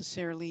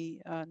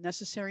necessarily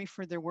necessary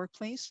for their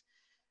workplace.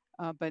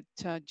 But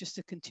just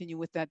to continue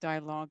with that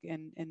dialogue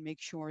and make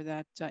sure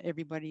that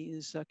everybody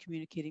is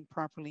communicating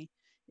properly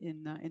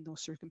in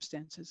those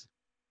circumstances.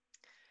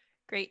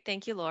 Great,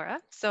 thank you, Laura.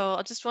 So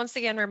I'll just once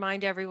again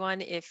remind everyone,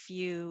 if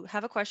you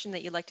have a question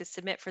that you'd like to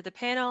submit for the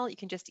panel, you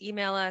can just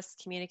email us,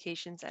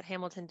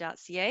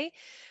 communications@hamilton.ca.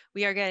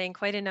 We are getting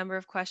quite a number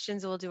of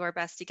questions. We'll do our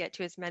best to get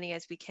to as many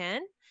as we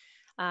can.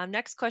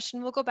 Next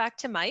question, we'll go back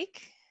to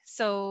Mike.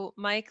 So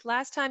Mike,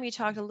 last time you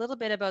talked a little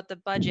bit about the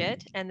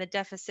budget and the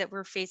deficit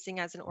we're facing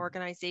as an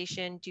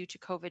organization due to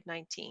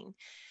COVID-19.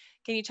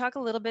 Can you talk a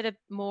little bit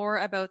more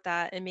about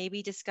that and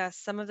maybe discuss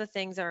some of the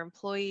things our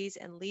employees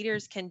and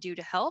leaders can do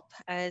to help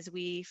as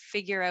we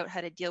figure out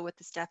how to deal with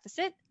this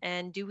deficit?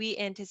 And do we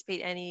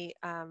anticipate any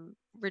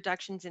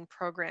reductions in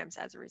programs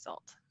as a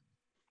result?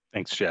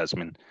 Thanks,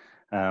 Jasmine.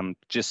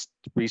 Just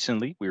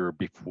recently, we were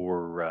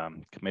before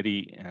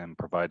committee and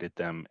provided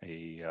them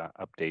a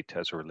update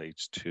as it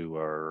relates to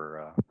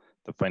our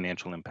the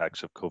financial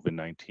impacts of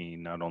COVID-19,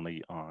 not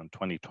only on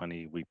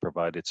 2020, we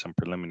provided some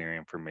preliminary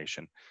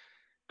information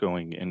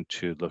going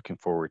into looking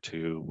forward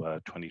to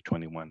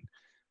 2021.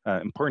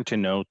 Important to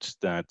note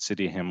that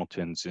City of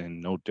Hamilton's in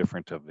no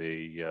different of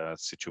a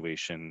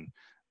situation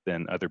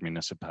than other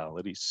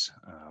municipalities.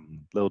 A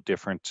little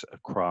different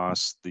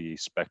across the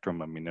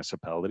spectrum of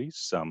municipalities.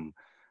 Some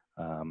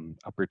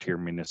upper tier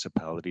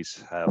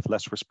municipalities have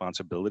less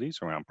responsibilities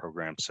around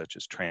programs such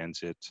as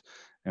transit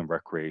and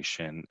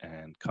recreation,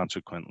 and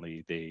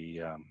consequently they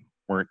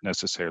weren't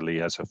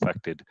necessarily as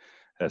affected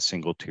as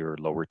single tier or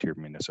lower tier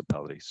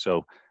municipalities.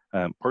 So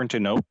important to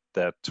note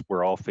that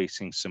we're all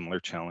facing similar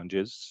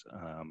challenges.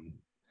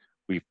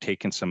 We've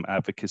taken some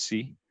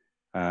advocacy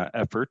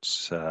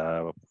efforts,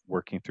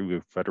 working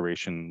through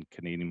Federation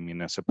Canadian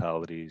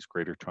Municipalities,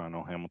 Greater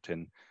Toronto,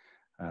 Hamilton,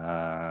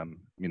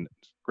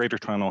 Greater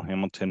Toronto,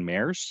 Hamilton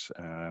mayors,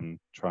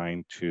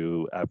 trying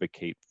to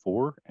advocate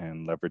for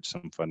and leverage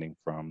some funding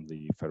from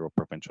the federal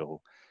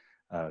provincial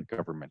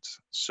governments.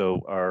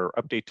 So our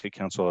update to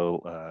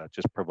council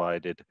just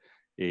provided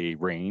a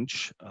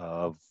range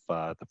of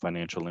the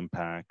financial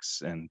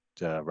impacts, and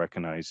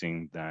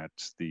recognizing that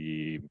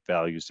the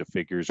values, the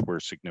figures were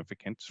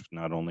significant,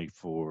 not only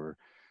for,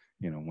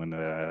 when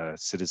a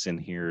citizen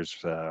hears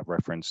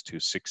reference to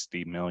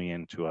 $60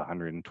 million to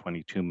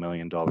 $122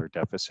 million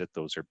deficit,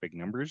 those are big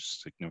numbers,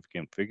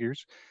 significant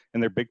figures,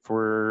 and they're big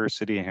for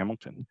City of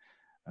Hamilton.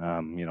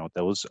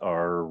 Those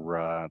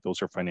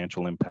are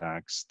financial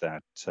impacts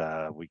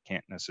that we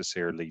can't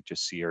necessarily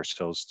just see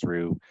ourselves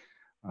through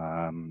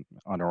on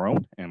our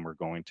own, and we're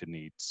going to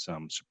need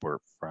some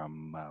support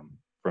from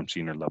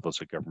senior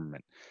levels of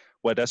government.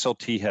 What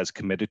SLT has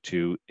committed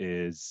to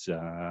is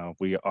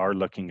we are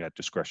looking at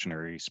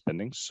discretionary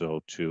spending.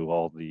 So to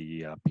all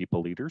the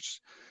people leaders,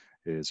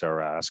 is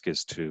our ask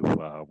is to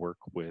work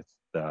with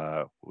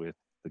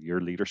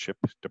your leadership,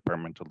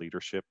 departmental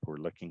leadership. We're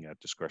looking at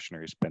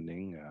discretionary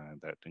spending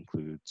that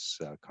includes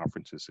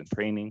conferences and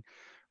training,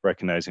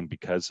 recognizing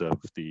because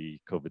of the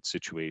COVID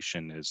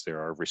situation is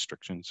there are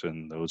restrictions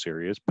in those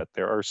areas, but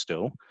there are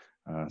still,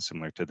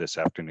 similar to this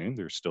afternoon,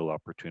 there's still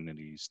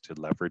opportunities to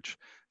leverage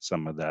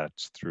some of that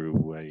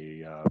through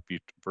a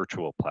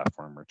virtual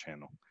platform or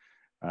channel.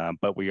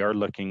 But we are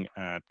looking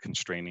at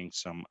constraining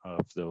some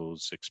of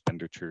those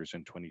expenditures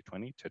in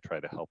 2020 to try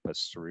to help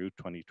us through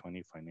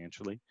 2020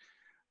 financially.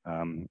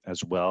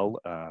 As well,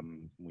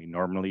 we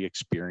normally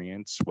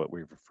experience what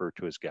we refer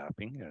to as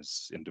gapping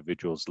as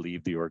individuals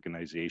leave the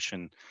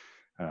organization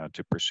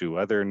to pursue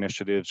other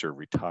initiatives or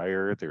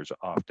retire. There's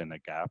often a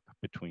gap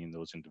between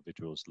those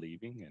individuals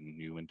leaving and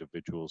new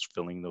individuals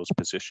filling those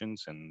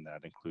positions, and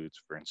that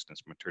includes, for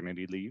instance,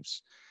 maternity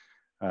leaves.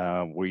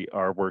 We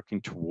are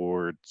working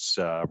towards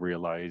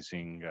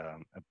realizing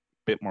a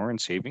bit more in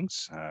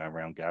savings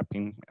around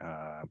gapping,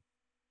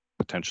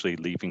 potentially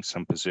leaving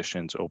some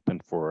positions open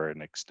for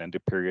an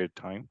extended period of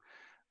time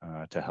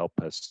to help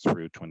us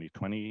through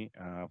 2020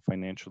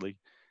 financially.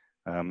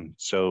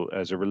 So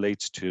as it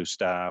relates to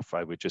staff,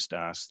 I would just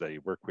ask that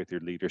you work with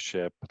your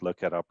leadership,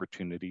 look at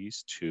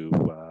opportunities to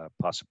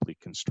possibly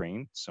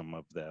constrain some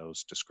of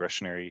those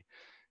discretionary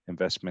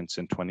investments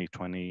in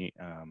 2020,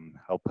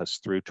 help us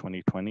through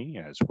 2020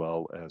 as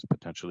well as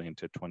potentially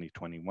into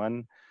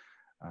 2021.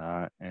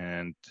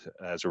 And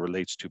as it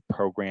relates to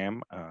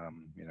program,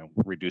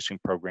 reducing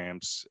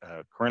programs,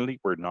 currently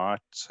we're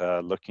not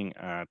looking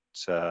at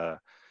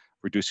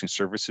reducing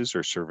services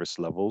or service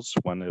levels.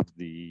 One of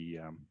the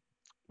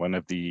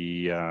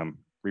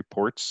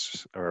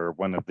reports, or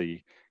one of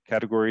the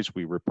categories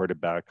we reported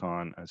back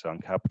on as on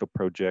capital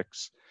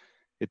projects,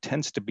 it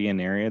tends to be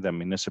an area that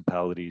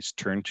municipalities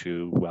turn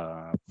to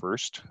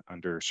first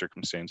under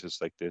circumstances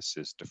like this,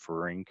 is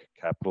deferring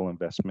capital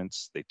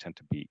investments. They tend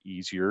to be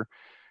easier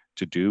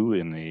to do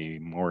in a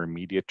more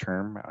immediate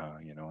term,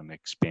 an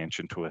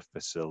expansion to a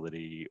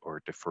facility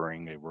or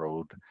deferring a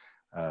road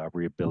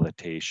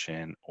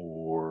rehabilitation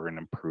or an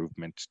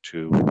improvement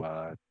to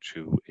a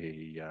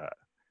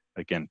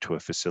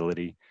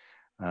facility.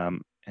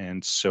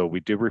 And so we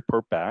did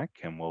report back,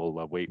 and we'll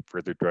await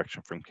further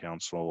direction from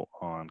council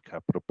on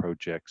capital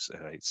projects.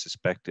 I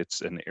suspect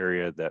it's an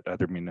area that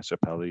other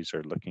municipalities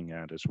are looking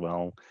at as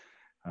well.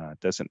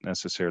 Doesn't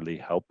necessarily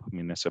help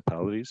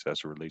municipalities as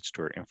it relates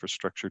to our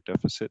infrastructure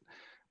deficit,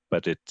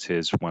 but it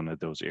is one of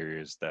those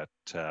areas that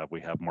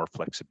we have more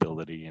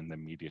flexibility in the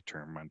immediate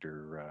term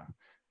under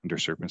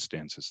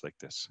circumstances like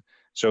this.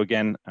 So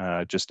again,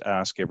 just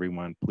ask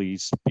everyone,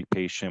 please be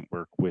patient,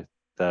 work with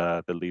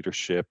the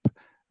leadership.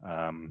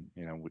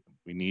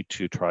 We need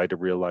to try to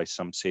realize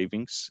some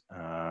savings,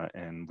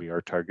 and we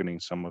are targeting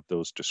some of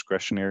those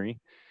discretionary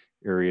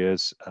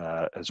areas,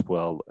 as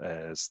well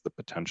as the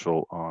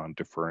potential on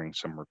deferring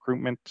some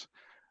recruitment.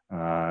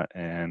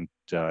 And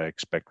I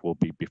expect we'll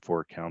be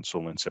before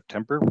council in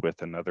September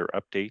with another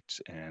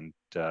update and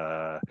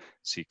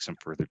seek some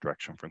further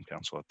direction from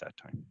council at that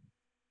time.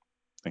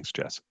 Thanks,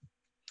 Jess.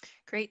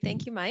 Great,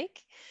 thank you,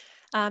 Mike.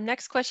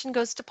 Next question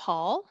goes to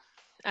Paul.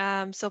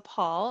 So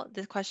Paul,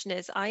 the question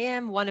is, I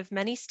am one of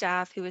many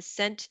staff who was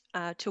sent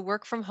to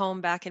work from home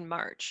back in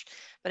March,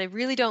 but I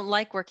really don't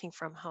like working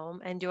from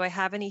home. And do I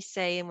have any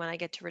say in when I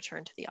get to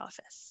return to the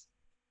office?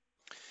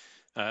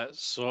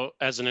 So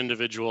as an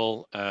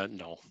individual,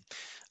 no.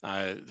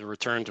 The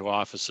return to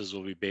offices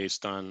will be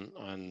based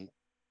on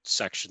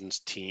sections,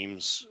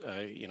 teams,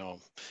 you know,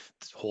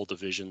 whole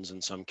divisions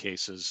in some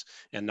cases,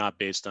 and not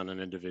based on an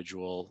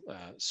individual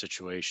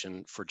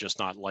situation for just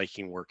not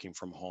liking working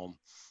from home.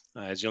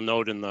 As you'll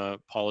note in the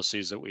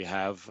policies that we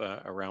have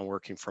around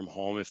working from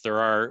home, if there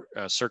are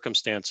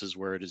circumstances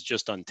where it is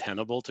just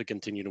untenable to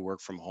continue to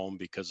work from home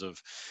because of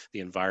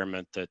the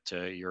environment that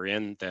you're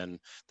in, then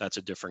that's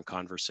a different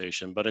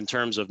conversation. But in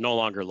terms of no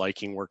longer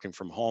liking working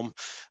from home,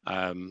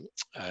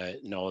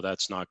 no,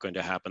 that's not going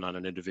to happen on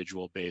an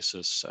individual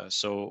basis.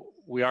 So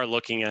we are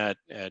looking at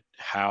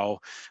how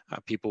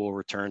people will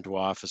return to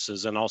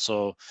offices, and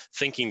also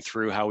thinking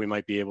through how we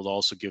might be able to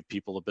also give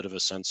people a bit of a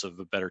sense of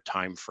a better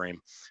time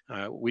frame.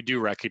 We do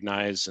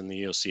recognize, and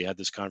the EOC had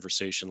this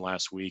conversation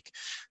last week,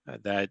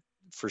 that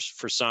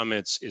for some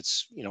it's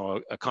you know,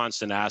 a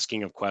constant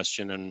asking of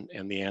question,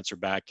 and the answer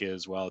back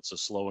is, well, it's a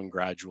slow and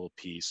gradual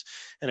piece.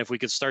 And if we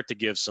could start to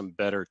give some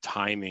better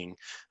timing,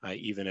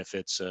 even if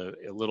it's a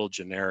little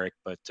generic,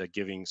 but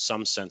giving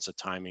some sense of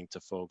timing to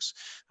folks,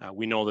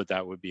 we know that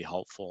that would be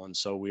helpful. And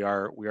so we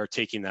are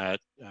taking that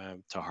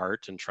to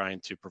heart and trying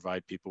to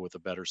provide people with a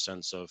better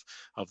sense of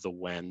the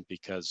when,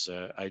 because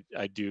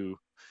I do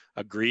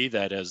agree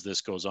that as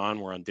this goes on,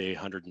 we're on day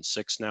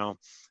 106 now,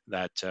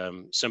 that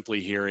simply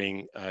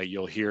hearing,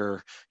 you'll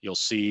hear, you'll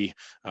see,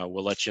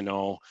 we'll let you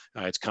know,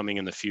 it's coming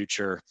in the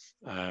future.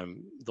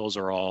 Those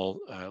are all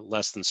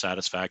less than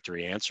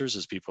satisfactory answers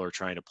as people are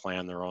trying to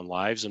plan their own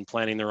lives and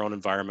planning their own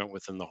environment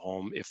within the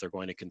home if they're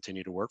going to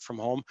continue to work from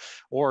home,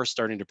 or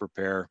starting to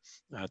prepare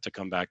to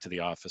come back to the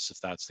office if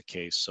that's the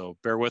case. So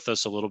bear with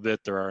us a little bit.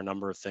 There are a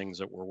number of things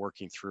that we're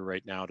working through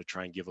right now to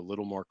try and give a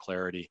little more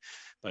clarity.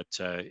 But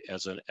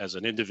as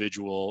an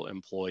individual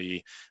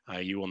employee,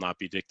 you will not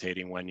be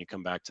dictating when you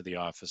come back to the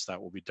office.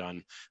 That will be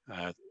done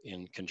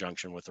in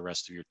conjunction with the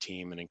rest of your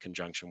team and in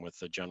conjunction with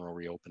the general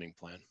reopening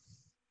plan.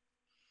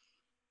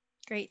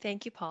 Great,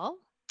 thank you, Paul.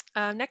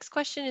 Next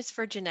question is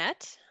for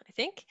Jeanette, I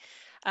think.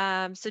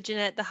 So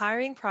Jeanette, the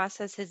hiring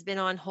process has been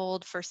on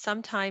hold for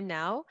some time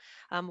now.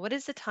 What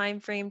is the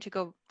time frame to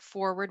go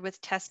forward with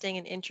testing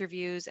and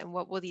interviews, and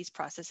what will these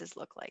processes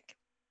look like?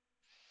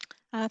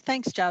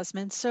 Thanks,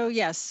 Jasmine. So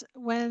yes,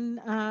 when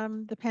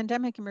the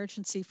pandemic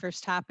emergency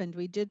first happened,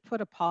 we did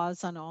put a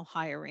pause on all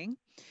hiring.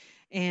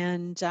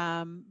 And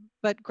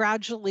but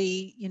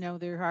gradually, you know,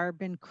 there have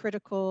been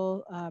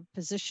critical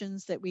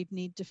positions that we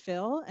need to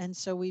fill. And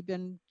so we've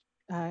been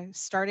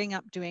starting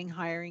up doing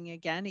hiring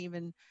again,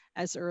 even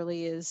as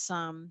early as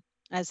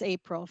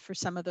April, for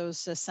some of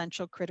those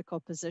essential critical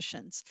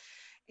positions.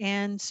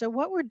 And so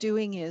what we're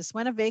doing is,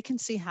 when a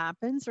vacancy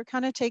happens, we're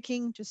kind of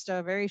taking just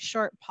a very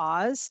short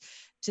pause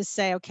to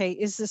say, okay,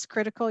 is this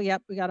critical?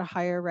 Yep, we got to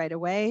hire right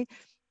away.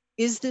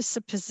 Is this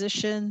a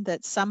position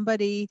that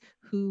somebody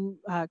who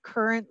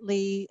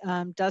currently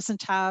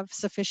doesn't have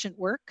sufficient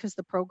work because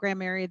the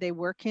program area they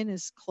work in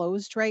is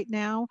closed right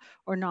now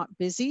or not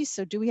busy?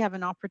 So do we have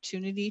an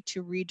opportunity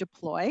to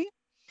redeploy?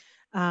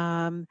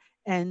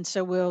 And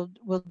so we'll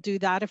do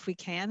that if we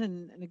can.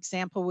 And an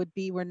example would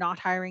be, we're not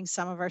hiring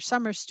some of our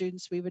summer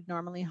students we would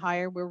normally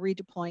hire. We're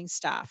redeploying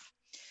staff.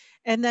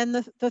 And then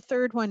the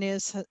third one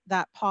is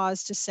that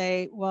pause to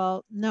say,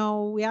 well,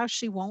 no, we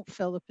actually won't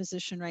fill the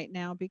position right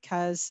now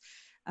because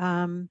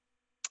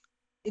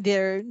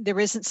there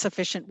isn't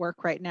sufficient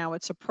work right now.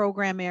 It's a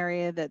program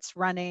area that's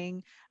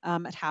running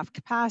at half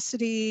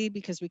capacity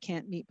because we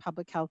can't meet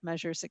public health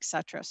measures, et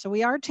cetera. So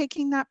we are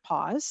taking that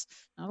pause,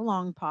 not a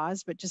long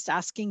pause, but just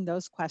asking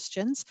those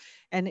questions.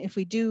 And if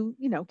we do,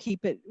 you know,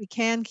 we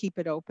can keep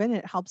it open.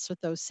 It helps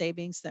with those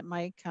savings that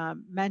Mike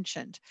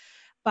mentioned.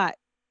 But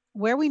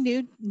where we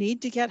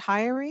need to get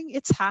hiring,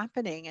 it's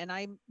happening. And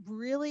I'm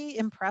really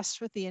impressed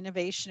with the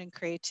innovation and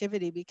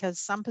creativity, because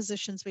some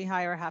positions we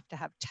hire have to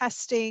have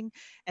testing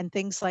and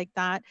things like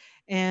that.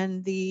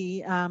 And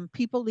the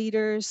people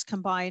leaders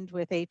combined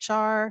with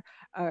HR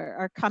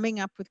are coming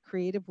up with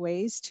creative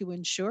ways to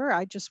ensure.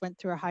 I just went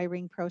through a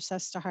hiring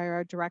process to hire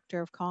our director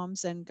of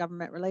comms and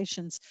government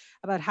relations,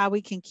 about how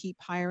we can keep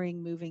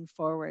hiring moving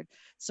forward.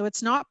 So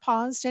it's not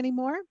paused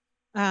anymore.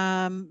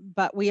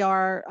 But we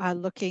are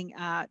looking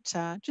at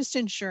just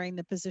ensuring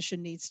the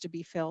position needs to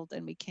be filled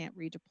and we can't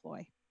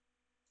redeploy.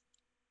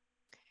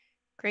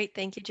 Great,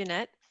 thank you,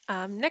 Jeanette.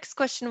 Next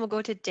question will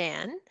go to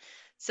Dan.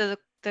 So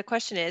the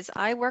question is,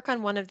 I work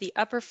on one of the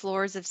upper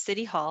floors of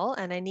City Hall,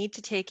 and I need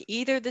to take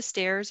either the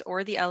stairs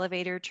or the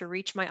elevator to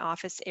reach my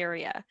office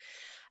area.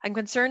 I'm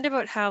concerned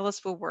about how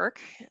this will work.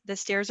 The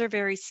stairs are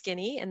very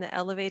skinny and the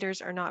elevators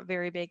are not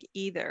very big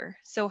either.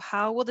 So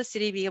how will the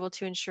city be able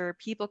to ensure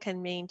people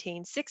can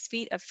maintain 6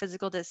 feet of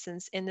physical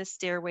distance in the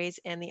stairways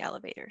and the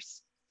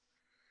elevators?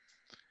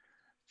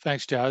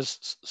 Thanks,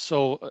 Jazz.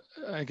 So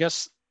I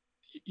guess,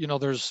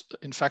 there's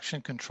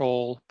infection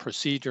control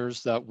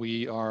procedures that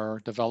we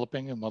are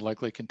developing and will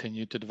likely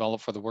continue to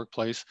develop for the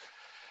workplace.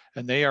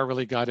 And they are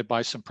really guided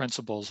by some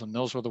principles. And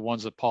those were the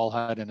ones that Paul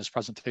had in his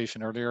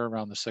presentation earlier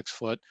around the 6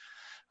 foot,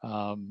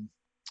 and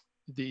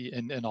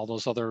all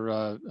those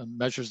other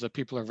measures that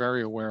people are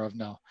very aware of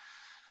now.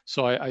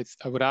 So I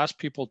would ask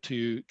people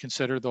to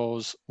consider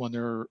those when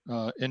they're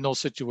in those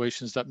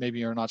situations that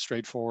maybe are not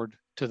straightforward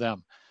to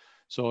them.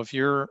 So if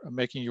you're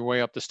making your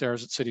way up the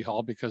stairs at City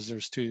Hall because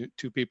there's two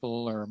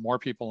people or more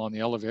people on the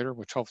elevator,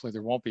 which hopefully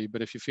there won't be,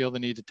 but if you feel the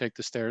need to take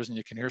the stairs and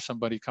you can hear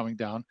somebody coming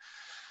down,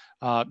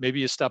 maybe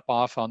you step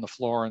off on the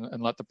floor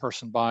and let the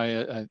person by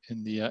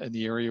in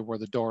the area where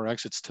the door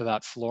exits to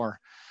that floor.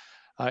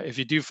 If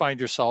you do find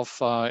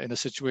yourself in a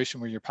situation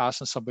where you're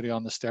passing somebody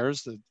on the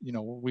stairs, that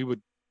we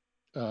would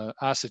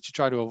ask that you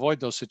try to avoid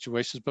those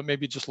situations, but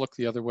maybe just look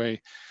the other way.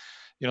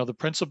 The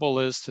principle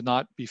is to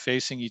not be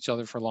facing each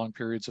other for long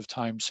periods of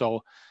time.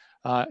 So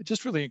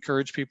just really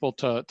encourage people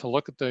to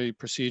look at the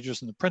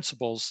procedures and the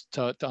principles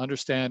to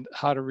understand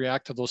how to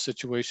react to those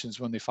situations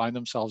when they find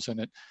themselves in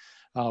it.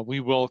 We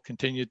will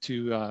continue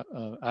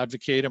to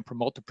advocate and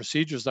promote the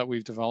procedures that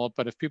we've developed,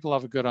 but if people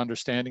have a good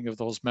understanding of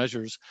those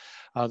measures,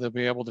 they'll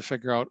be able to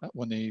figure out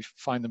when they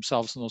find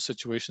themselves in those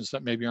situations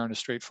that maybe aren't as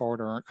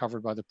straightforward or aren't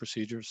covered by the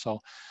procedures. So,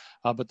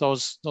 but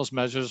those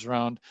measures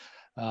around,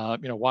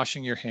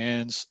 washing your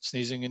hands,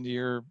 sneezing into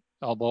your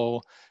elbow,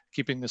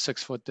 keeping the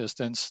 6 foot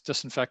distance,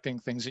 disinfecting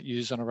things that you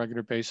use on a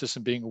regular basis,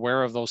 and being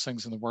aware of those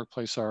things in the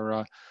workplace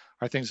are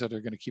things that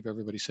are going to keep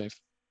everybody safe.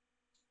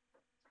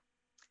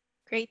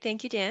 Great,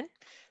 thank you, Dan.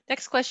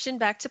 Next question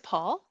back to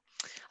Paul.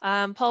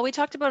 Paul, we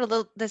talked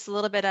about this a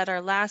little bit at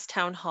our last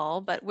town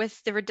hall, but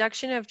with the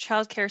reduction of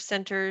childcare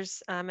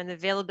centers and the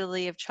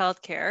availability of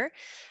childcare,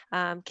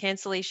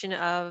 cancellation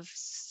of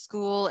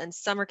school and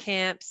summer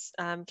camps,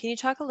 can you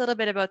talk a little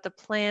bit about the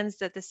plans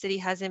that the city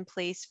has in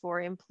place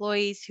for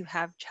employees who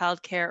have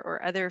childcare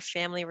or other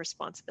family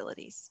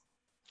responsibilities?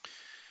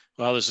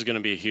 Well, this is going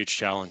to be a huge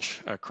challenge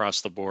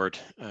across the board,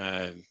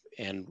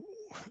 and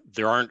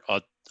there aren't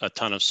a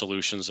ton of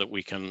solutions that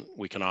we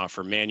can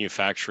offer.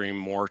 Manufacturing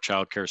more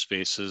childcare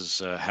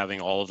spaces,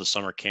 having all of the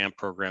summer camp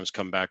programs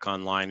come back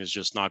online is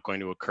just not going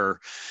to occur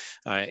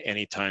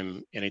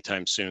anytime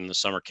soon. The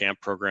summer camp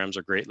programs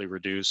are greatly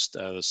reduced.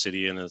 The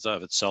city in and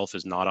of itself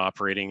is not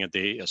operating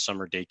a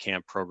summer day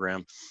camp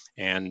program,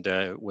 and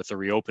with the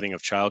reopening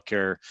of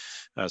childcare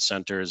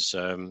centers,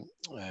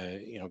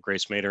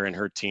 Grace Mader and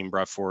her team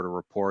brought forward a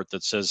report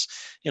that says,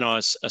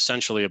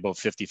 essentially about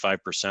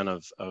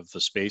 55% of the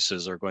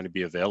spaces are going to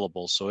be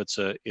available. So it's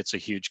a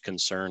huge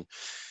concern.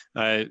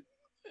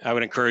 I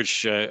would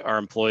encourage our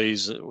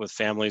employees with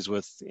families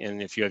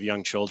and if you have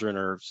young children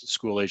or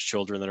school-age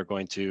children that are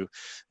going to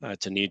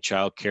need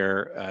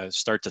childcare,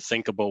 start to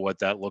think about what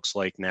that looks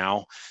like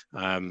now.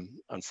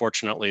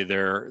 Unfortunately,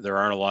 there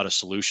aren't a lot of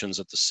solutions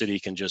that the city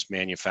can just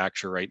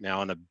manufacture right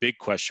now, and a big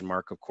question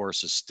mark, of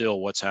course, is still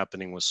what's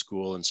happening with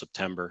school in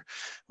September.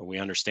 We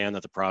understand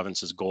that the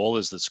province's goal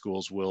is that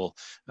schools will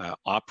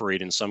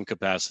operate in some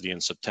capacity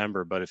in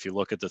September, but if you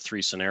look at the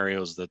 3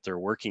 scenarios that they're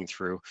working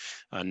through,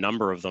 a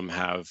number of them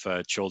have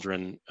children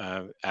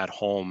at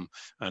home,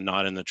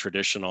 not in the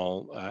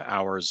traditional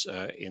hours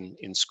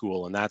in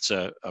school, and that's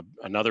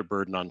another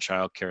burden on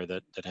childcare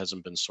that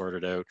hasn't been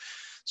sorted out.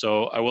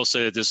 So I will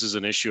say that this is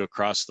an issue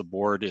across the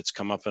board. It's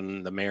come up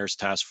in the mayor's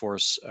task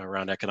force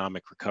around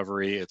economic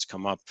recovery. It's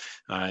come up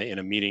in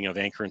a meeting of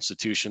anchor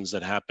institutions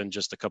that happened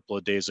just a couple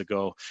of days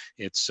ago.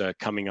 It's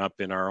coming up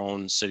in our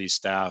own city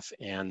staff,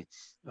 and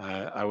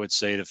I would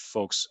say to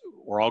folks,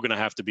 we're all going to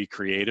have to be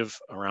creative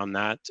around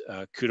that.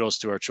 Kudos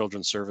to our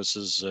Children's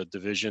Services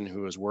Division,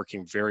 who is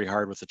working very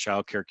hard with the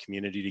childcare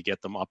community to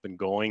get them up and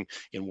going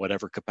in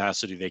whatever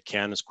capacity they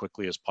can as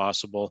quickly as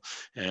possible.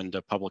 And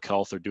Public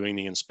Health are doing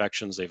the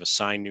inspections. They've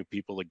assigned new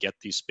people to get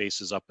these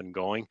spaces up and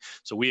going.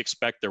 So we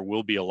expect there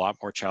will be a lot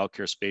more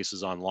childcare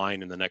spaces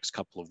online in the next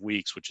couple of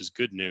weeks, which is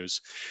good news.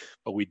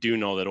 But we do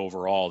know that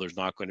overall, there's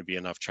not going to be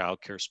enough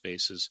childcare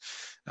spaces.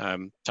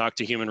 Talk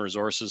to Human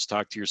Resources,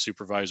 talk to your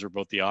supervisor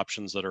about the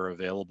options that are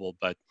available,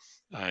 but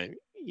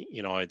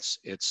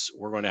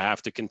we're going to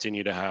have to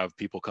continue to have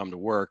people come to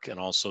work and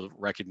also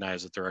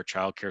recognize that there are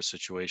childcare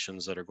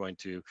situations that are going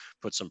to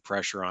put some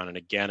pressure on. And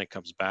again, it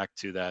comes back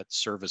to that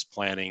service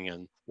planning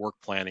and work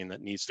planning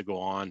that needs to go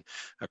on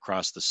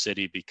across the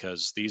city,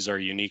 because these are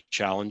unique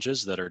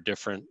challenges that are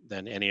different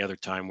than any other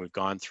time we've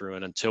gone through.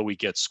 And until we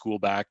get school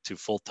back to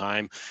full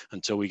time,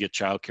 until we get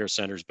childcare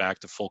centers back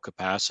to full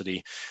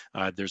capacity,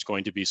 there's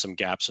going to be some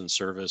gaps in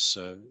service,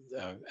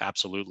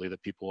 absolutely,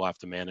 that people will have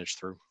to manage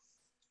through.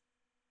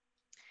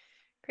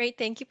 Great,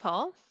 thank you,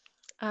 Paul.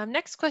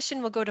 Next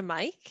question will go to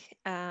Mike.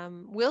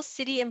 Will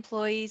city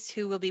employees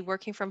who will be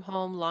working from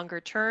home longer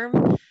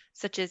term,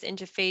 such as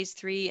into phase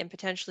 3 and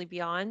potentially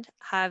beyond,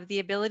 have the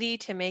ability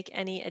to make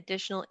any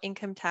additional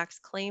income tax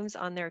claims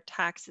on their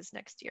taxes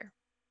next year?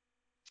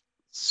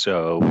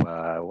 So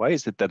why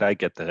is it that I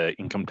get the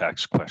income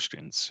tax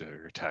questions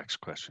or tax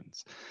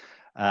questions?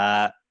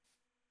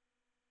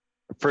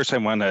 First, I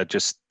want to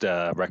just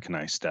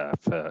recognize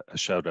staff. A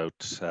shout out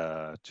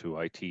to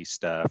IT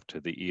staff, to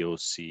the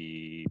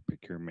EOC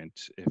procurement.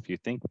 If you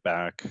think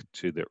back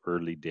to the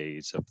early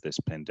days of this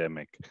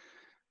pandemic,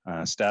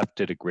 staff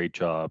did a great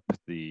job.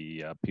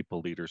 The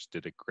people leaders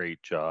did a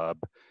great job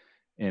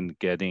in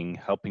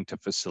helping to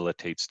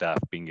facilitate staff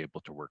being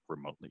able to work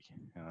remotely.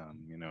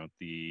 You know,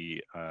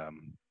 the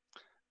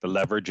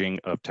leveraging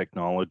of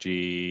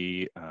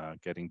technology,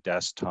 getting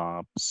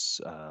desktops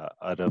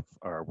out of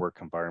our work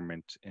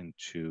environment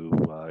into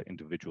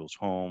individuals'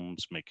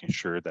 homes, making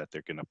sure that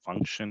they're going to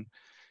function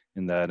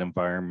in that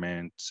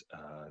environment.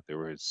 There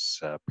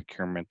was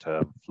procurement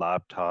of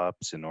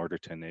laptops in order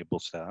to enable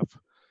staff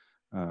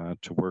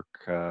to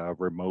work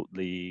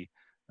remotely.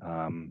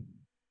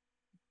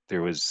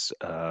 There was,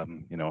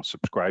 you know,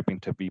 subscribing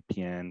to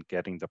VPN,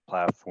 getting the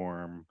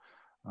platform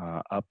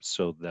up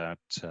so that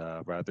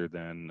rather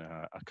than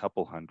a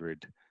couple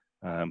hundred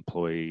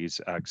employees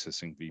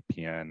accessing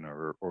VPN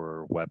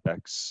or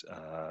WebEx,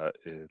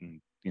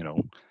 you know,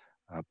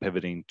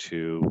 pivoting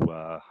to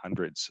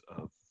hundreds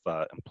of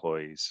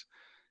employees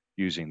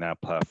using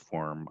that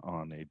platform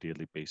on a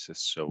daily basis.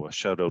 So a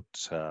shout out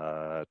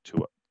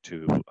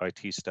to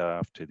IT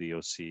staff, to the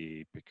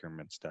OC,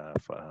 procurement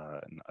staff,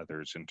 and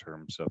others in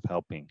terms of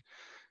helping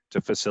to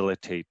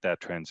facilitate that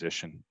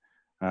transition.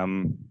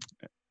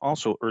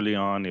 Also early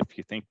on, if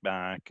you think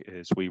back,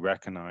 as we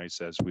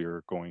recognized as we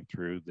were going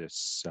through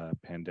this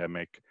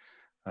pandemic,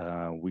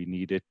 we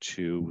needed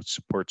to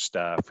support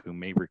staff who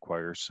may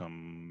require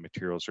some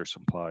materials or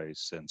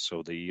supplies. And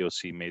so the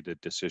EOC made a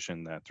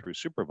decision that through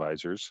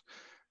supervisors,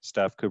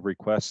 staff could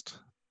request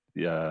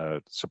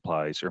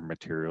supplies or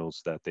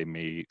materials that they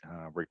may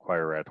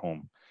require at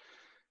home.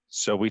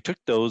 So we took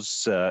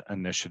those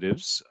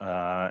initiatives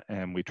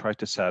and we tried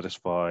to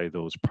satisfy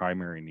those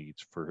primary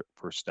needs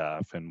for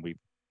staff. And we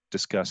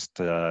discussed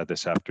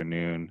this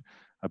afternoon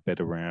a bit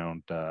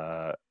around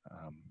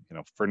you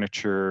know,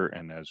 furniture,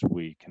 and as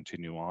we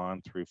continue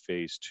on through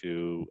phase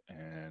 2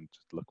 and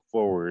look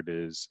forward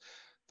is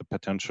the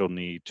potential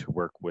need to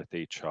work with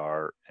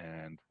HR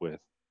and with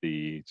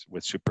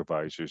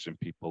supervisors and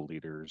people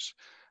leaders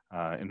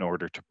in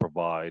order to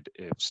provide,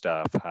 if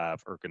staff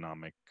have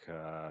ergonomic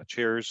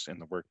chairs in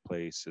the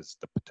workplace, is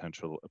the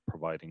potential of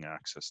providing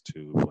access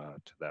to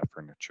that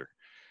furniture.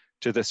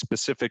 To the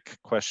specific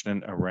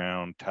question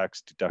around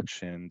tax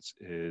deductions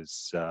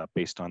is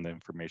based on the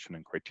information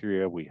and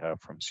criteria we have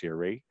from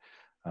CRA.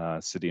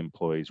 City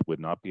employees would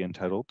not be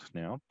entitled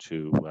now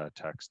to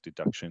tax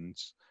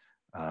deductions.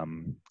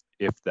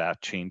 If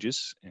that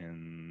changes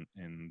in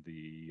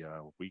the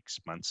weeks,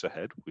 months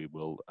ahead, we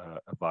will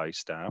advise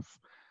staff.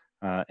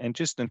 And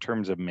just in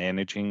terms of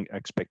managing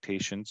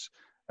expectations,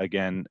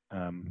 again,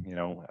 you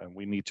know,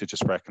 we need to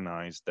just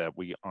recognize that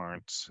we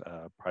aren't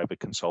private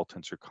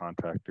consultants or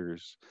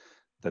contractors,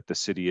 that the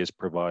city is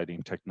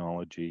providing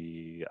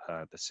technology,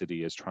 the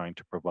city is trying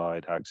to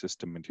provide access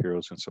to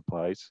materials and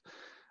supplies.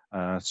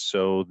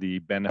 So the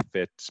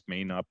benefits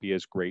may not be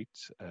as great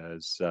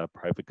as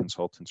private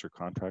consultants or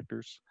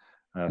contractors.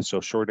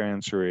 So short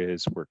answer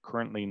is we're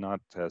currently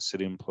not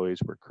city employees,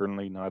 we're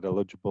currently not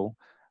eligible.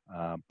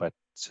 But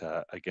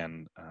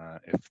again,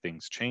 if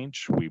things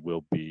change, we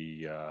will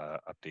be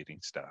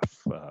updating staff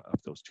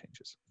of those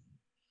changes.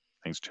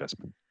 Thanks,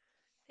 Jasmine.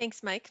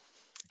 Thanks, Mike.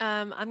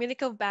 I'm going to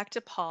go back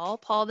to Paul.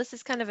 Paul, this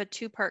is kind of a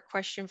two-part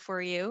question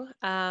for you.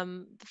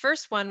 The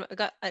first one, I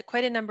got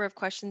quite a number of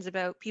questions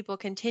about people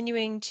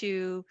continuing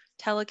to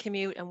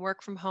telecommute and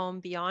work from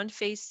home beyond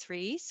phase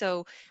 3. So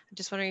I'm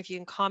just wondering if you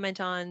can comment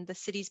on the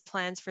city's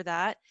plans for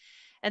that.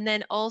 And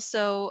then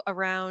also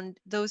around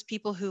those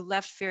people who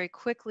left very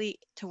quickly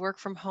to work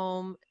from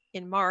home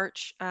in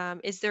March,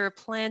 is there a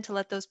plan to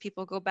let those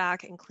people go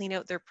back and clean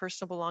out their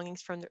personal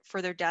belongings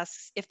for their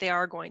desks if they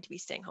are going to be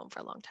staying home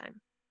for a long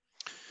time?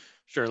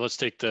 Sure. Let's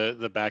take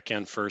the back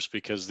end first,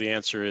 because the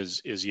answer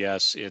is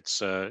yes.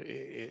 It's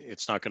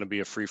not going to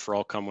be a free for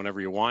all, come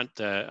whenever you want.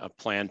 A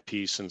planned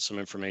piece and some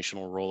information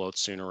will roll out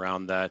soon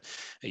around that.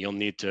 You'll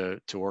need to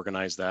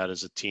organize that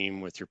as a team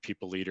with your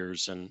people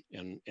leaders and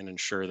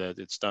ensure that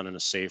it's done in a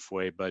safe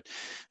way. But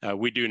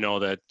we do know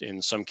that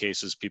in some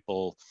cases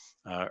people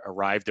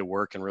arrived at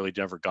work and really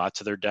never got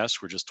to their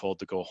desk. We're just told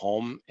to go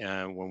home.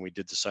 And when we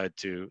did decide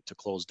to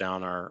close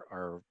down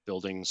our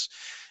buildings,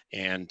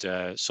 and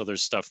so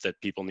there's stuff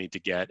that people need to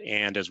get.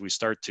 And as we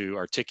start to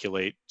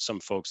articulate some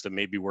folks that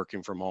may be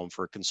working from home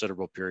for a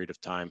considerable period of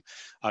time,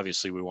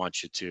 obviously we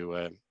want you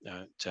to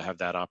have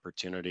that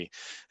opportunity.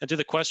 And to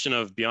the question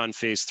of beyond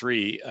phase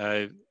 3,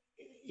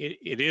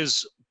 it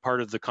is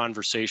part of the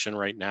conversation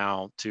right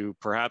now to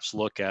perhaps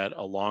look at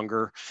a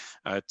longer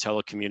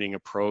telecommuting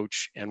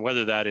approach, and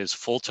whether that is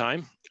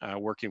full-time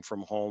working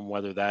from home,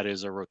 whether that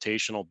is a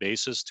rotational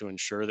basis to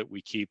ensure that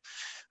we keep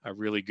a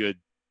really good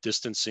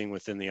distancing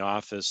within the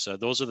office.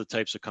 Those are the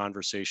types of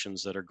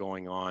conversations that are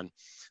going on.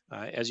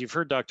 As you've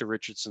heard Dr.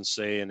 Richardson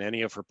say in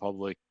any of her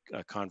public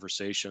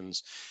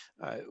conversations,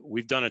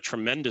 we've done a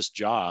tremendous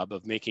job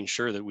of making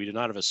sure that we did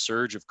not have a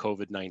surge of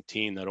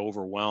COVID-19 that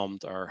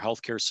overwhelmed our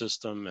healthcare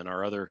system and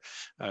our other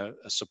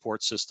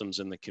support systems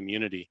in the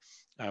community.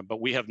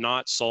 But we have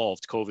not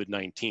solved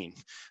COVID-19.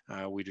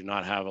 We do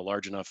not have a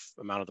large enough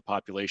amount of the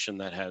population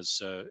that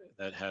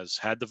has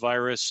had the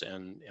virus,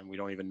 and we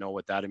don't even know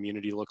what that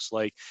immunity looks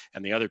like.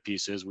 And the other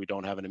piece is we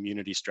don't have an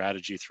immunity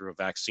strategy through a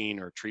vaccine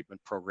or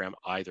treatment program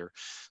either.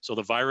 So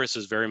the virus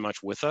is very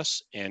much with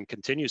us and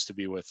continues to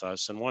be with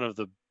us. And one of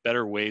the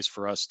better ways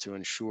for us to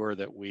ensure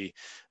that we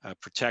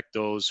protect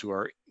those who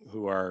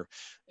are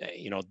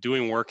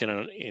doing work in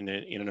an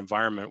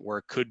environment where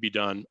it could be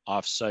done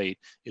off-site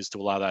is to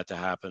allow that to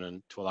happen,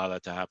 and to allow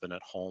that to happen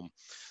at home.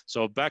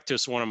 So back to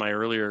one of my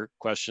earlier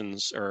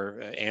questions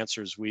or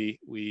answers, we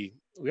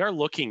are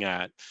looking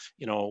at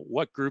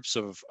what groups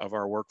of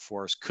our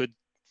workforce could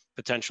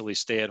potentially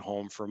stay at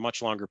home for a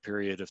much longer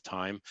period of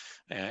time,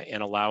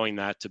 and allowing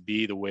that to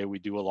be the way we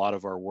do a lot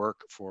of our work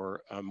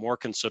for a more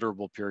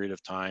considerable period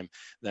of time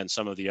than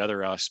some of the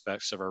other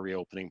aspects of our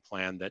reopening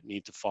plan that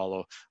need to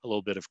follow a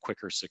little bit of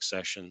quicker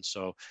succession.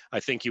 So I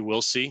think you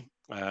will see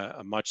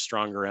a much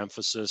stronger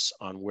emphasis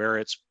on where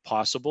it's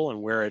possible and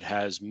where it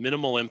has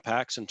minimal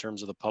impacts in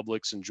terms of the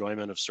public's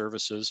enjoyment of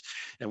services,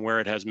 and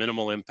where it has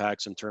minimal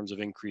impacts in terms of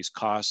increased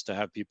costs to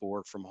have people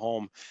work from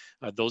home.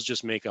 Those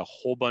just make a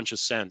whole bunch of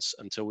sense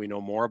until we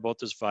know more about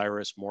this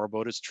virus, more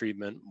about its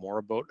treatment, more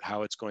about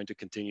how it's going to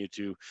continue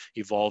to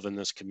evolve in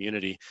this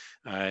community.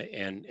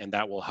 And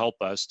that will help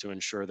us to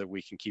ensure that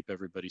we can keep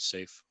everybody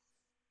safe.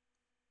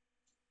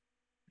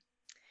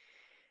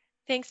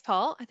 Thanks,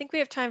 Paul. I think we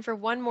have time for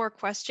one more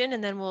question,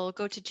 and then we'll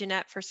go to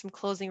Jeanette for some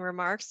closing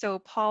remarks. So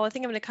Paul, I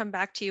think I'm going to come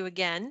back to you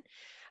again.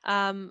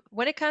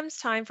 When it comes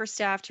time for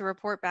staff to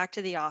report back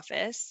to the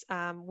office,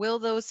 will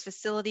those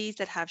facilities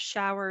that have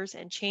showers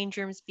and change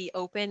rooms be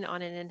open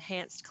on an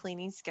enhanced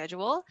cleaning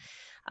schedule?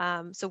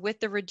 So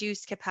with the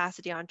reduced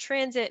capacity on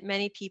transit,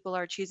 many people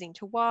are choosing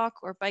to walk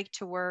or bike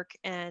to work,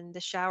 and the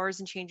showers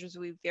and change rooms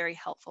will be very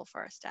helpful for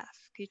our staff.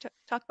 Can you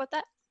talk about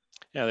that?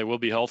 Yeah, they will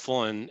be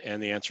helpful, and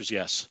the answer is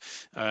yes.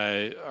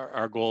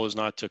 Our goal is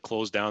not to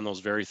close down those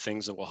very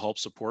things that will help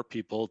support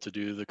people to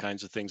do the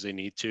kinds of things they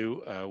need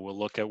to. We'll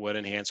look at what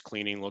enhanced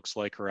cleaning looks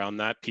like around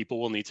that. People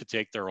will need to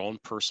take their own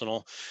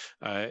personal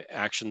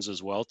actions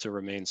as well to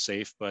remain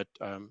safe. But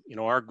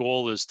our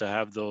goal is to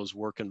have those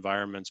work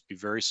environments be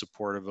very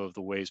supportive of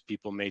the ways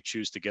people may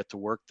choose to get to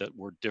work that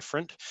were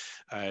different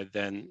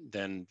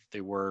than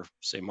they were,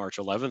 say, March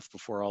 11th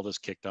before all this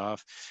kicked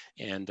off.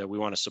 And we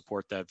want to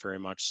support that very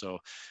much. So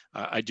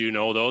I do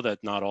know, though,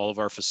 that not all of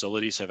our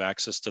facilities have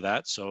access to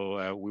that,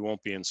 so we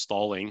won't be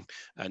installing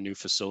new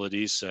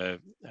facilities.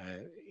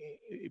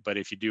 But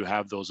if you do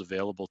have those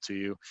available to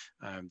you,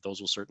 those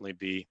will certainly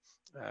be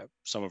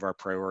some of our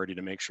priority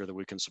to make sure that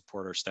we can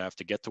support our staff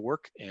to get to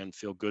work and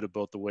feel good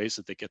about the ways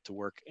that they get to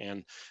work.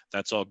 And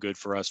that's all good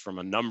for us from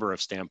a number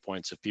of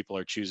standpoints. If people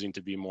are choosing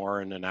to be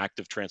more in an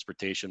active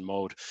transportation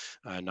mode,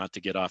 not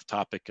to get off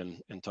topic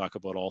and talk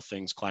about all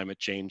things climate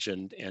change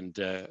and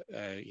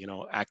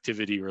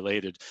activity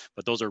related,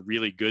 but those are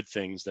really good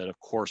things that of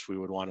course we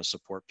would want to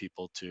support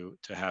people to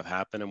have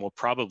happen. And we'll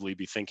probably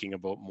be thinking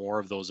about more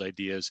of those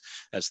ideas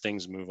as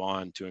things move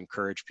on to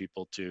encourage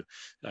people to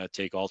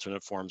take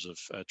alternate forms of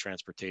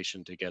transportation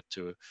to get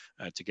to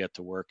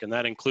work, and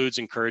that includes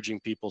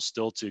encouraging people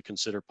still to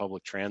consider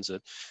public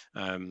transit.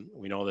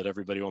 We know that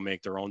everybody will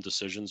make their own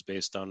decisions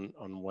based on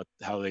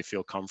how they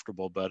feel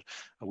comfortable, but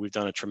we've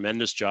done a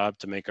tremendous job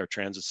to make our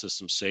transit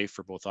system safe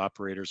for both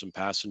operators and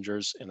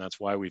passengers, and that's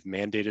why we've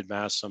mandated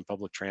masks on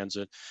public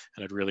transit.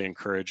 And I'd really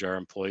encourage our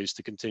employees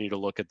to continue to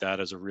look at that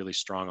as a really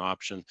strong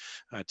option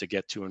to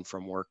get to and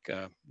from work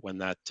when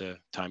that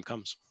time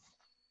comes.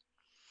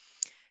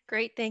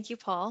 Great, thank you,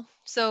 Paul.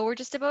 So we're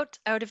just about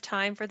out of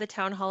time for the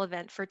town hall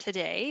event for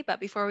today, but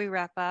before we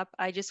wrap up,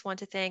 I just want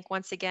to thank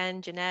once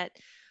again Jeanette,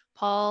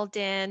 Paul,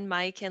 Dan,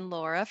 Mike, and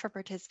Laura for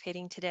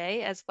participating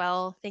today as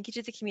well. Thank you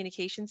to the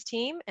communications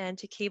team and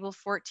to Cable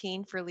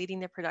 14 for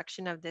leading the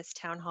production of this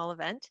town hall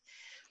event.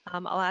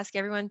 I'll ask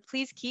everyone,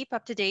 please keep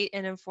up to date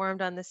and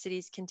informed on the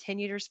city's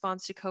continued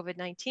response to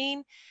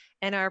COVID-19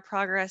 and our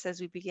progress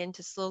as we begin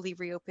to slowly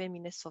reopen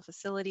municipal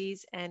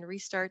facilities and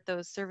restart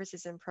those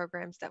services and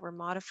programs that were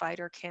modified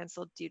or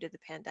canceled due to the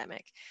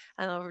pandemic.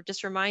 And I'll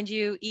just remind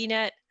you,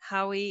 eNet,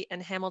 Howie,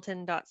 and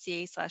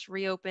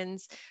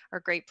hamilton.ca/reopens are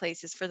great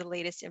places for the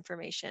latest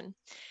information.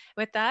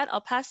 With that,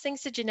 I'll pass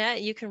things to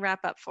Jeanette. You can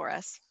wrap up for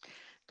us.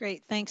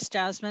 Great, thanks,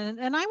 Jasmine.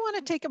 And I want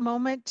to take a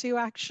moment to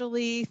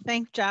actually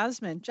thank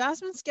Jasmine.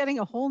 Jasmine's getting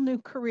a whole new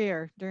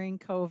career during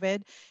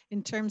COVID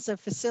in terms of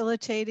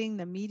facilitating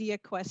the media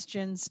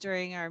questions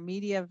during our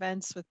media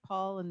events with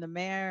Paul and the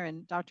mayor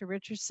and Dr.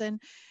 Richardson,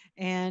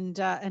 and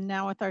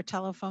now with our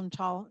telephone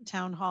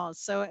town halls.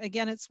 So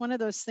again, it's one of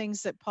those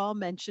things that Paul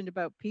mentioned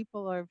about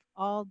people of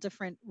all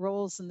different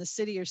roles in the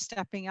city are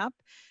stepping up.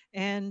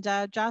 And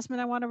Jasmine,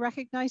 I want to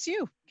recognize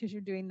you because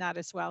you're doing that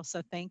as well.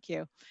 So thank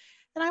you.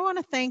 And I want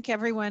to thank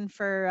everyone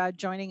for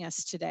joining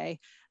us today.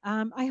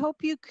 I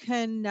hope you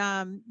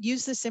can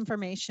use this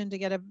information to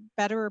get a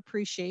better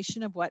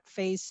appreciation of what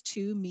phase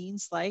 2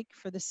 means like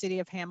for the city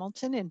of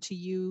Hamilton and to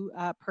you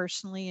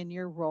personally in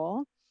your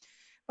role.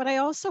 But I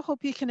also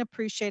hope you can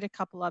appreciate a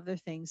couple other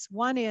things.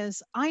 One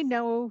is, I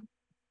know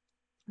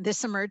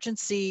this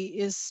emergency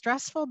is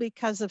stressful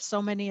because of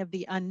so many of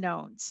the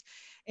unknowns.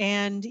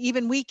 And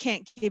even we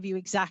can't give you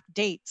exact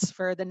dates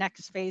for the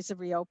next phase of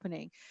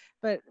reopening.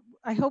 But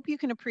I hope you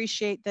can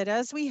appreciate that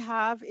as we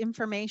have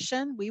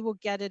information, we will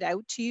get it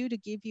out to you to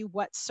give you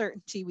what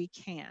certainty we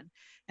can.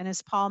 And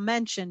as Paul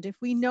mentioned, if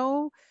we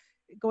know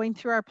going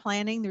through our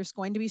planning, there's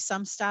going to be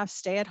some staff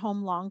stay at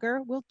home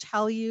longer, we'll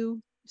tell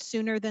you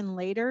sooner than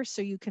later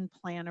so you can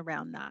plan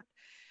around that.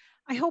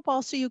 I hope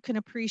also you can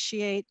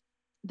appreciate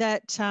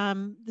that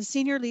the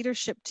senior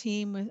leadership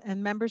team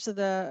and members of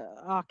the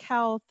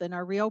Health and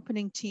our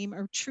reopening team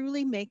are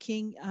truly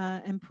making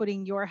and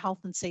putting your health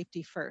and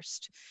safety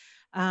first.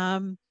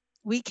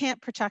 We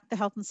can't protect the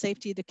health and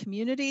safety of the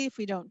community if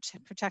we don't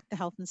protect the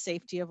health and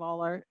safety of all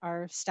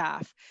our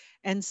staff.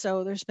 And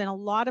so there's been a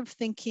lot of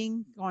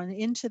thinking gone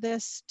into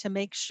this to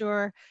make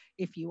sure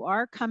if you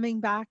are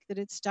coming back that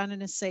it's done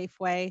in a safe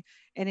way.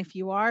 And if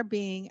you are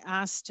being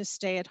asked to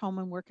stay at home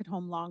and work at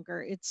home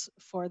longer, it's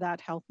for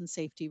that health and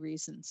safety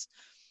reasons.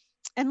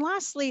 And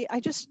lastly, I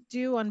just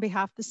do on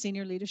behalf of the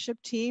senior leadership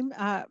team,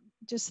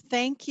 just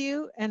thank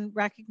you and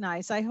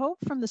recognize. I hope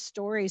from the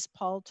stories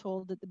Paul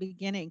told at the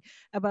beginning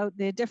about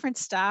the different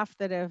staff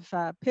that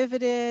have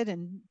pivoted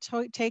and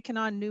taken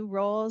on new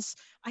roles.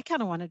 I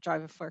kind of want to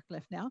drive a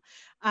forklift now.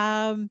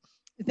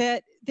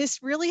 That this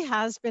really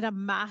has been a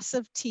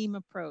massive team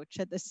approach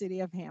at the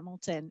City of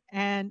Hamilton.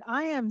 And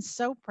I am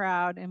so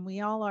proud, and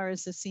we all are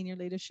as a senior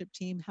leadership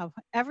team, how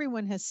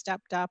everyone has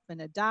stepped up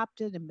and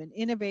adapted and been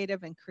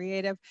innovative and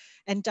creative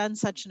and done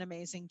such an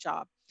amazing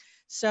job.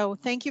 So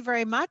thank you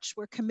very much.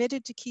 We're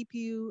committed to keep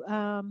you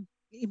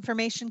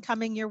information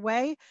coming your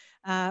way.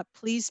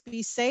 Please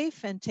be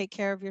safe and take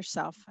care of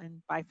yourself,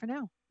 and bye for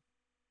now.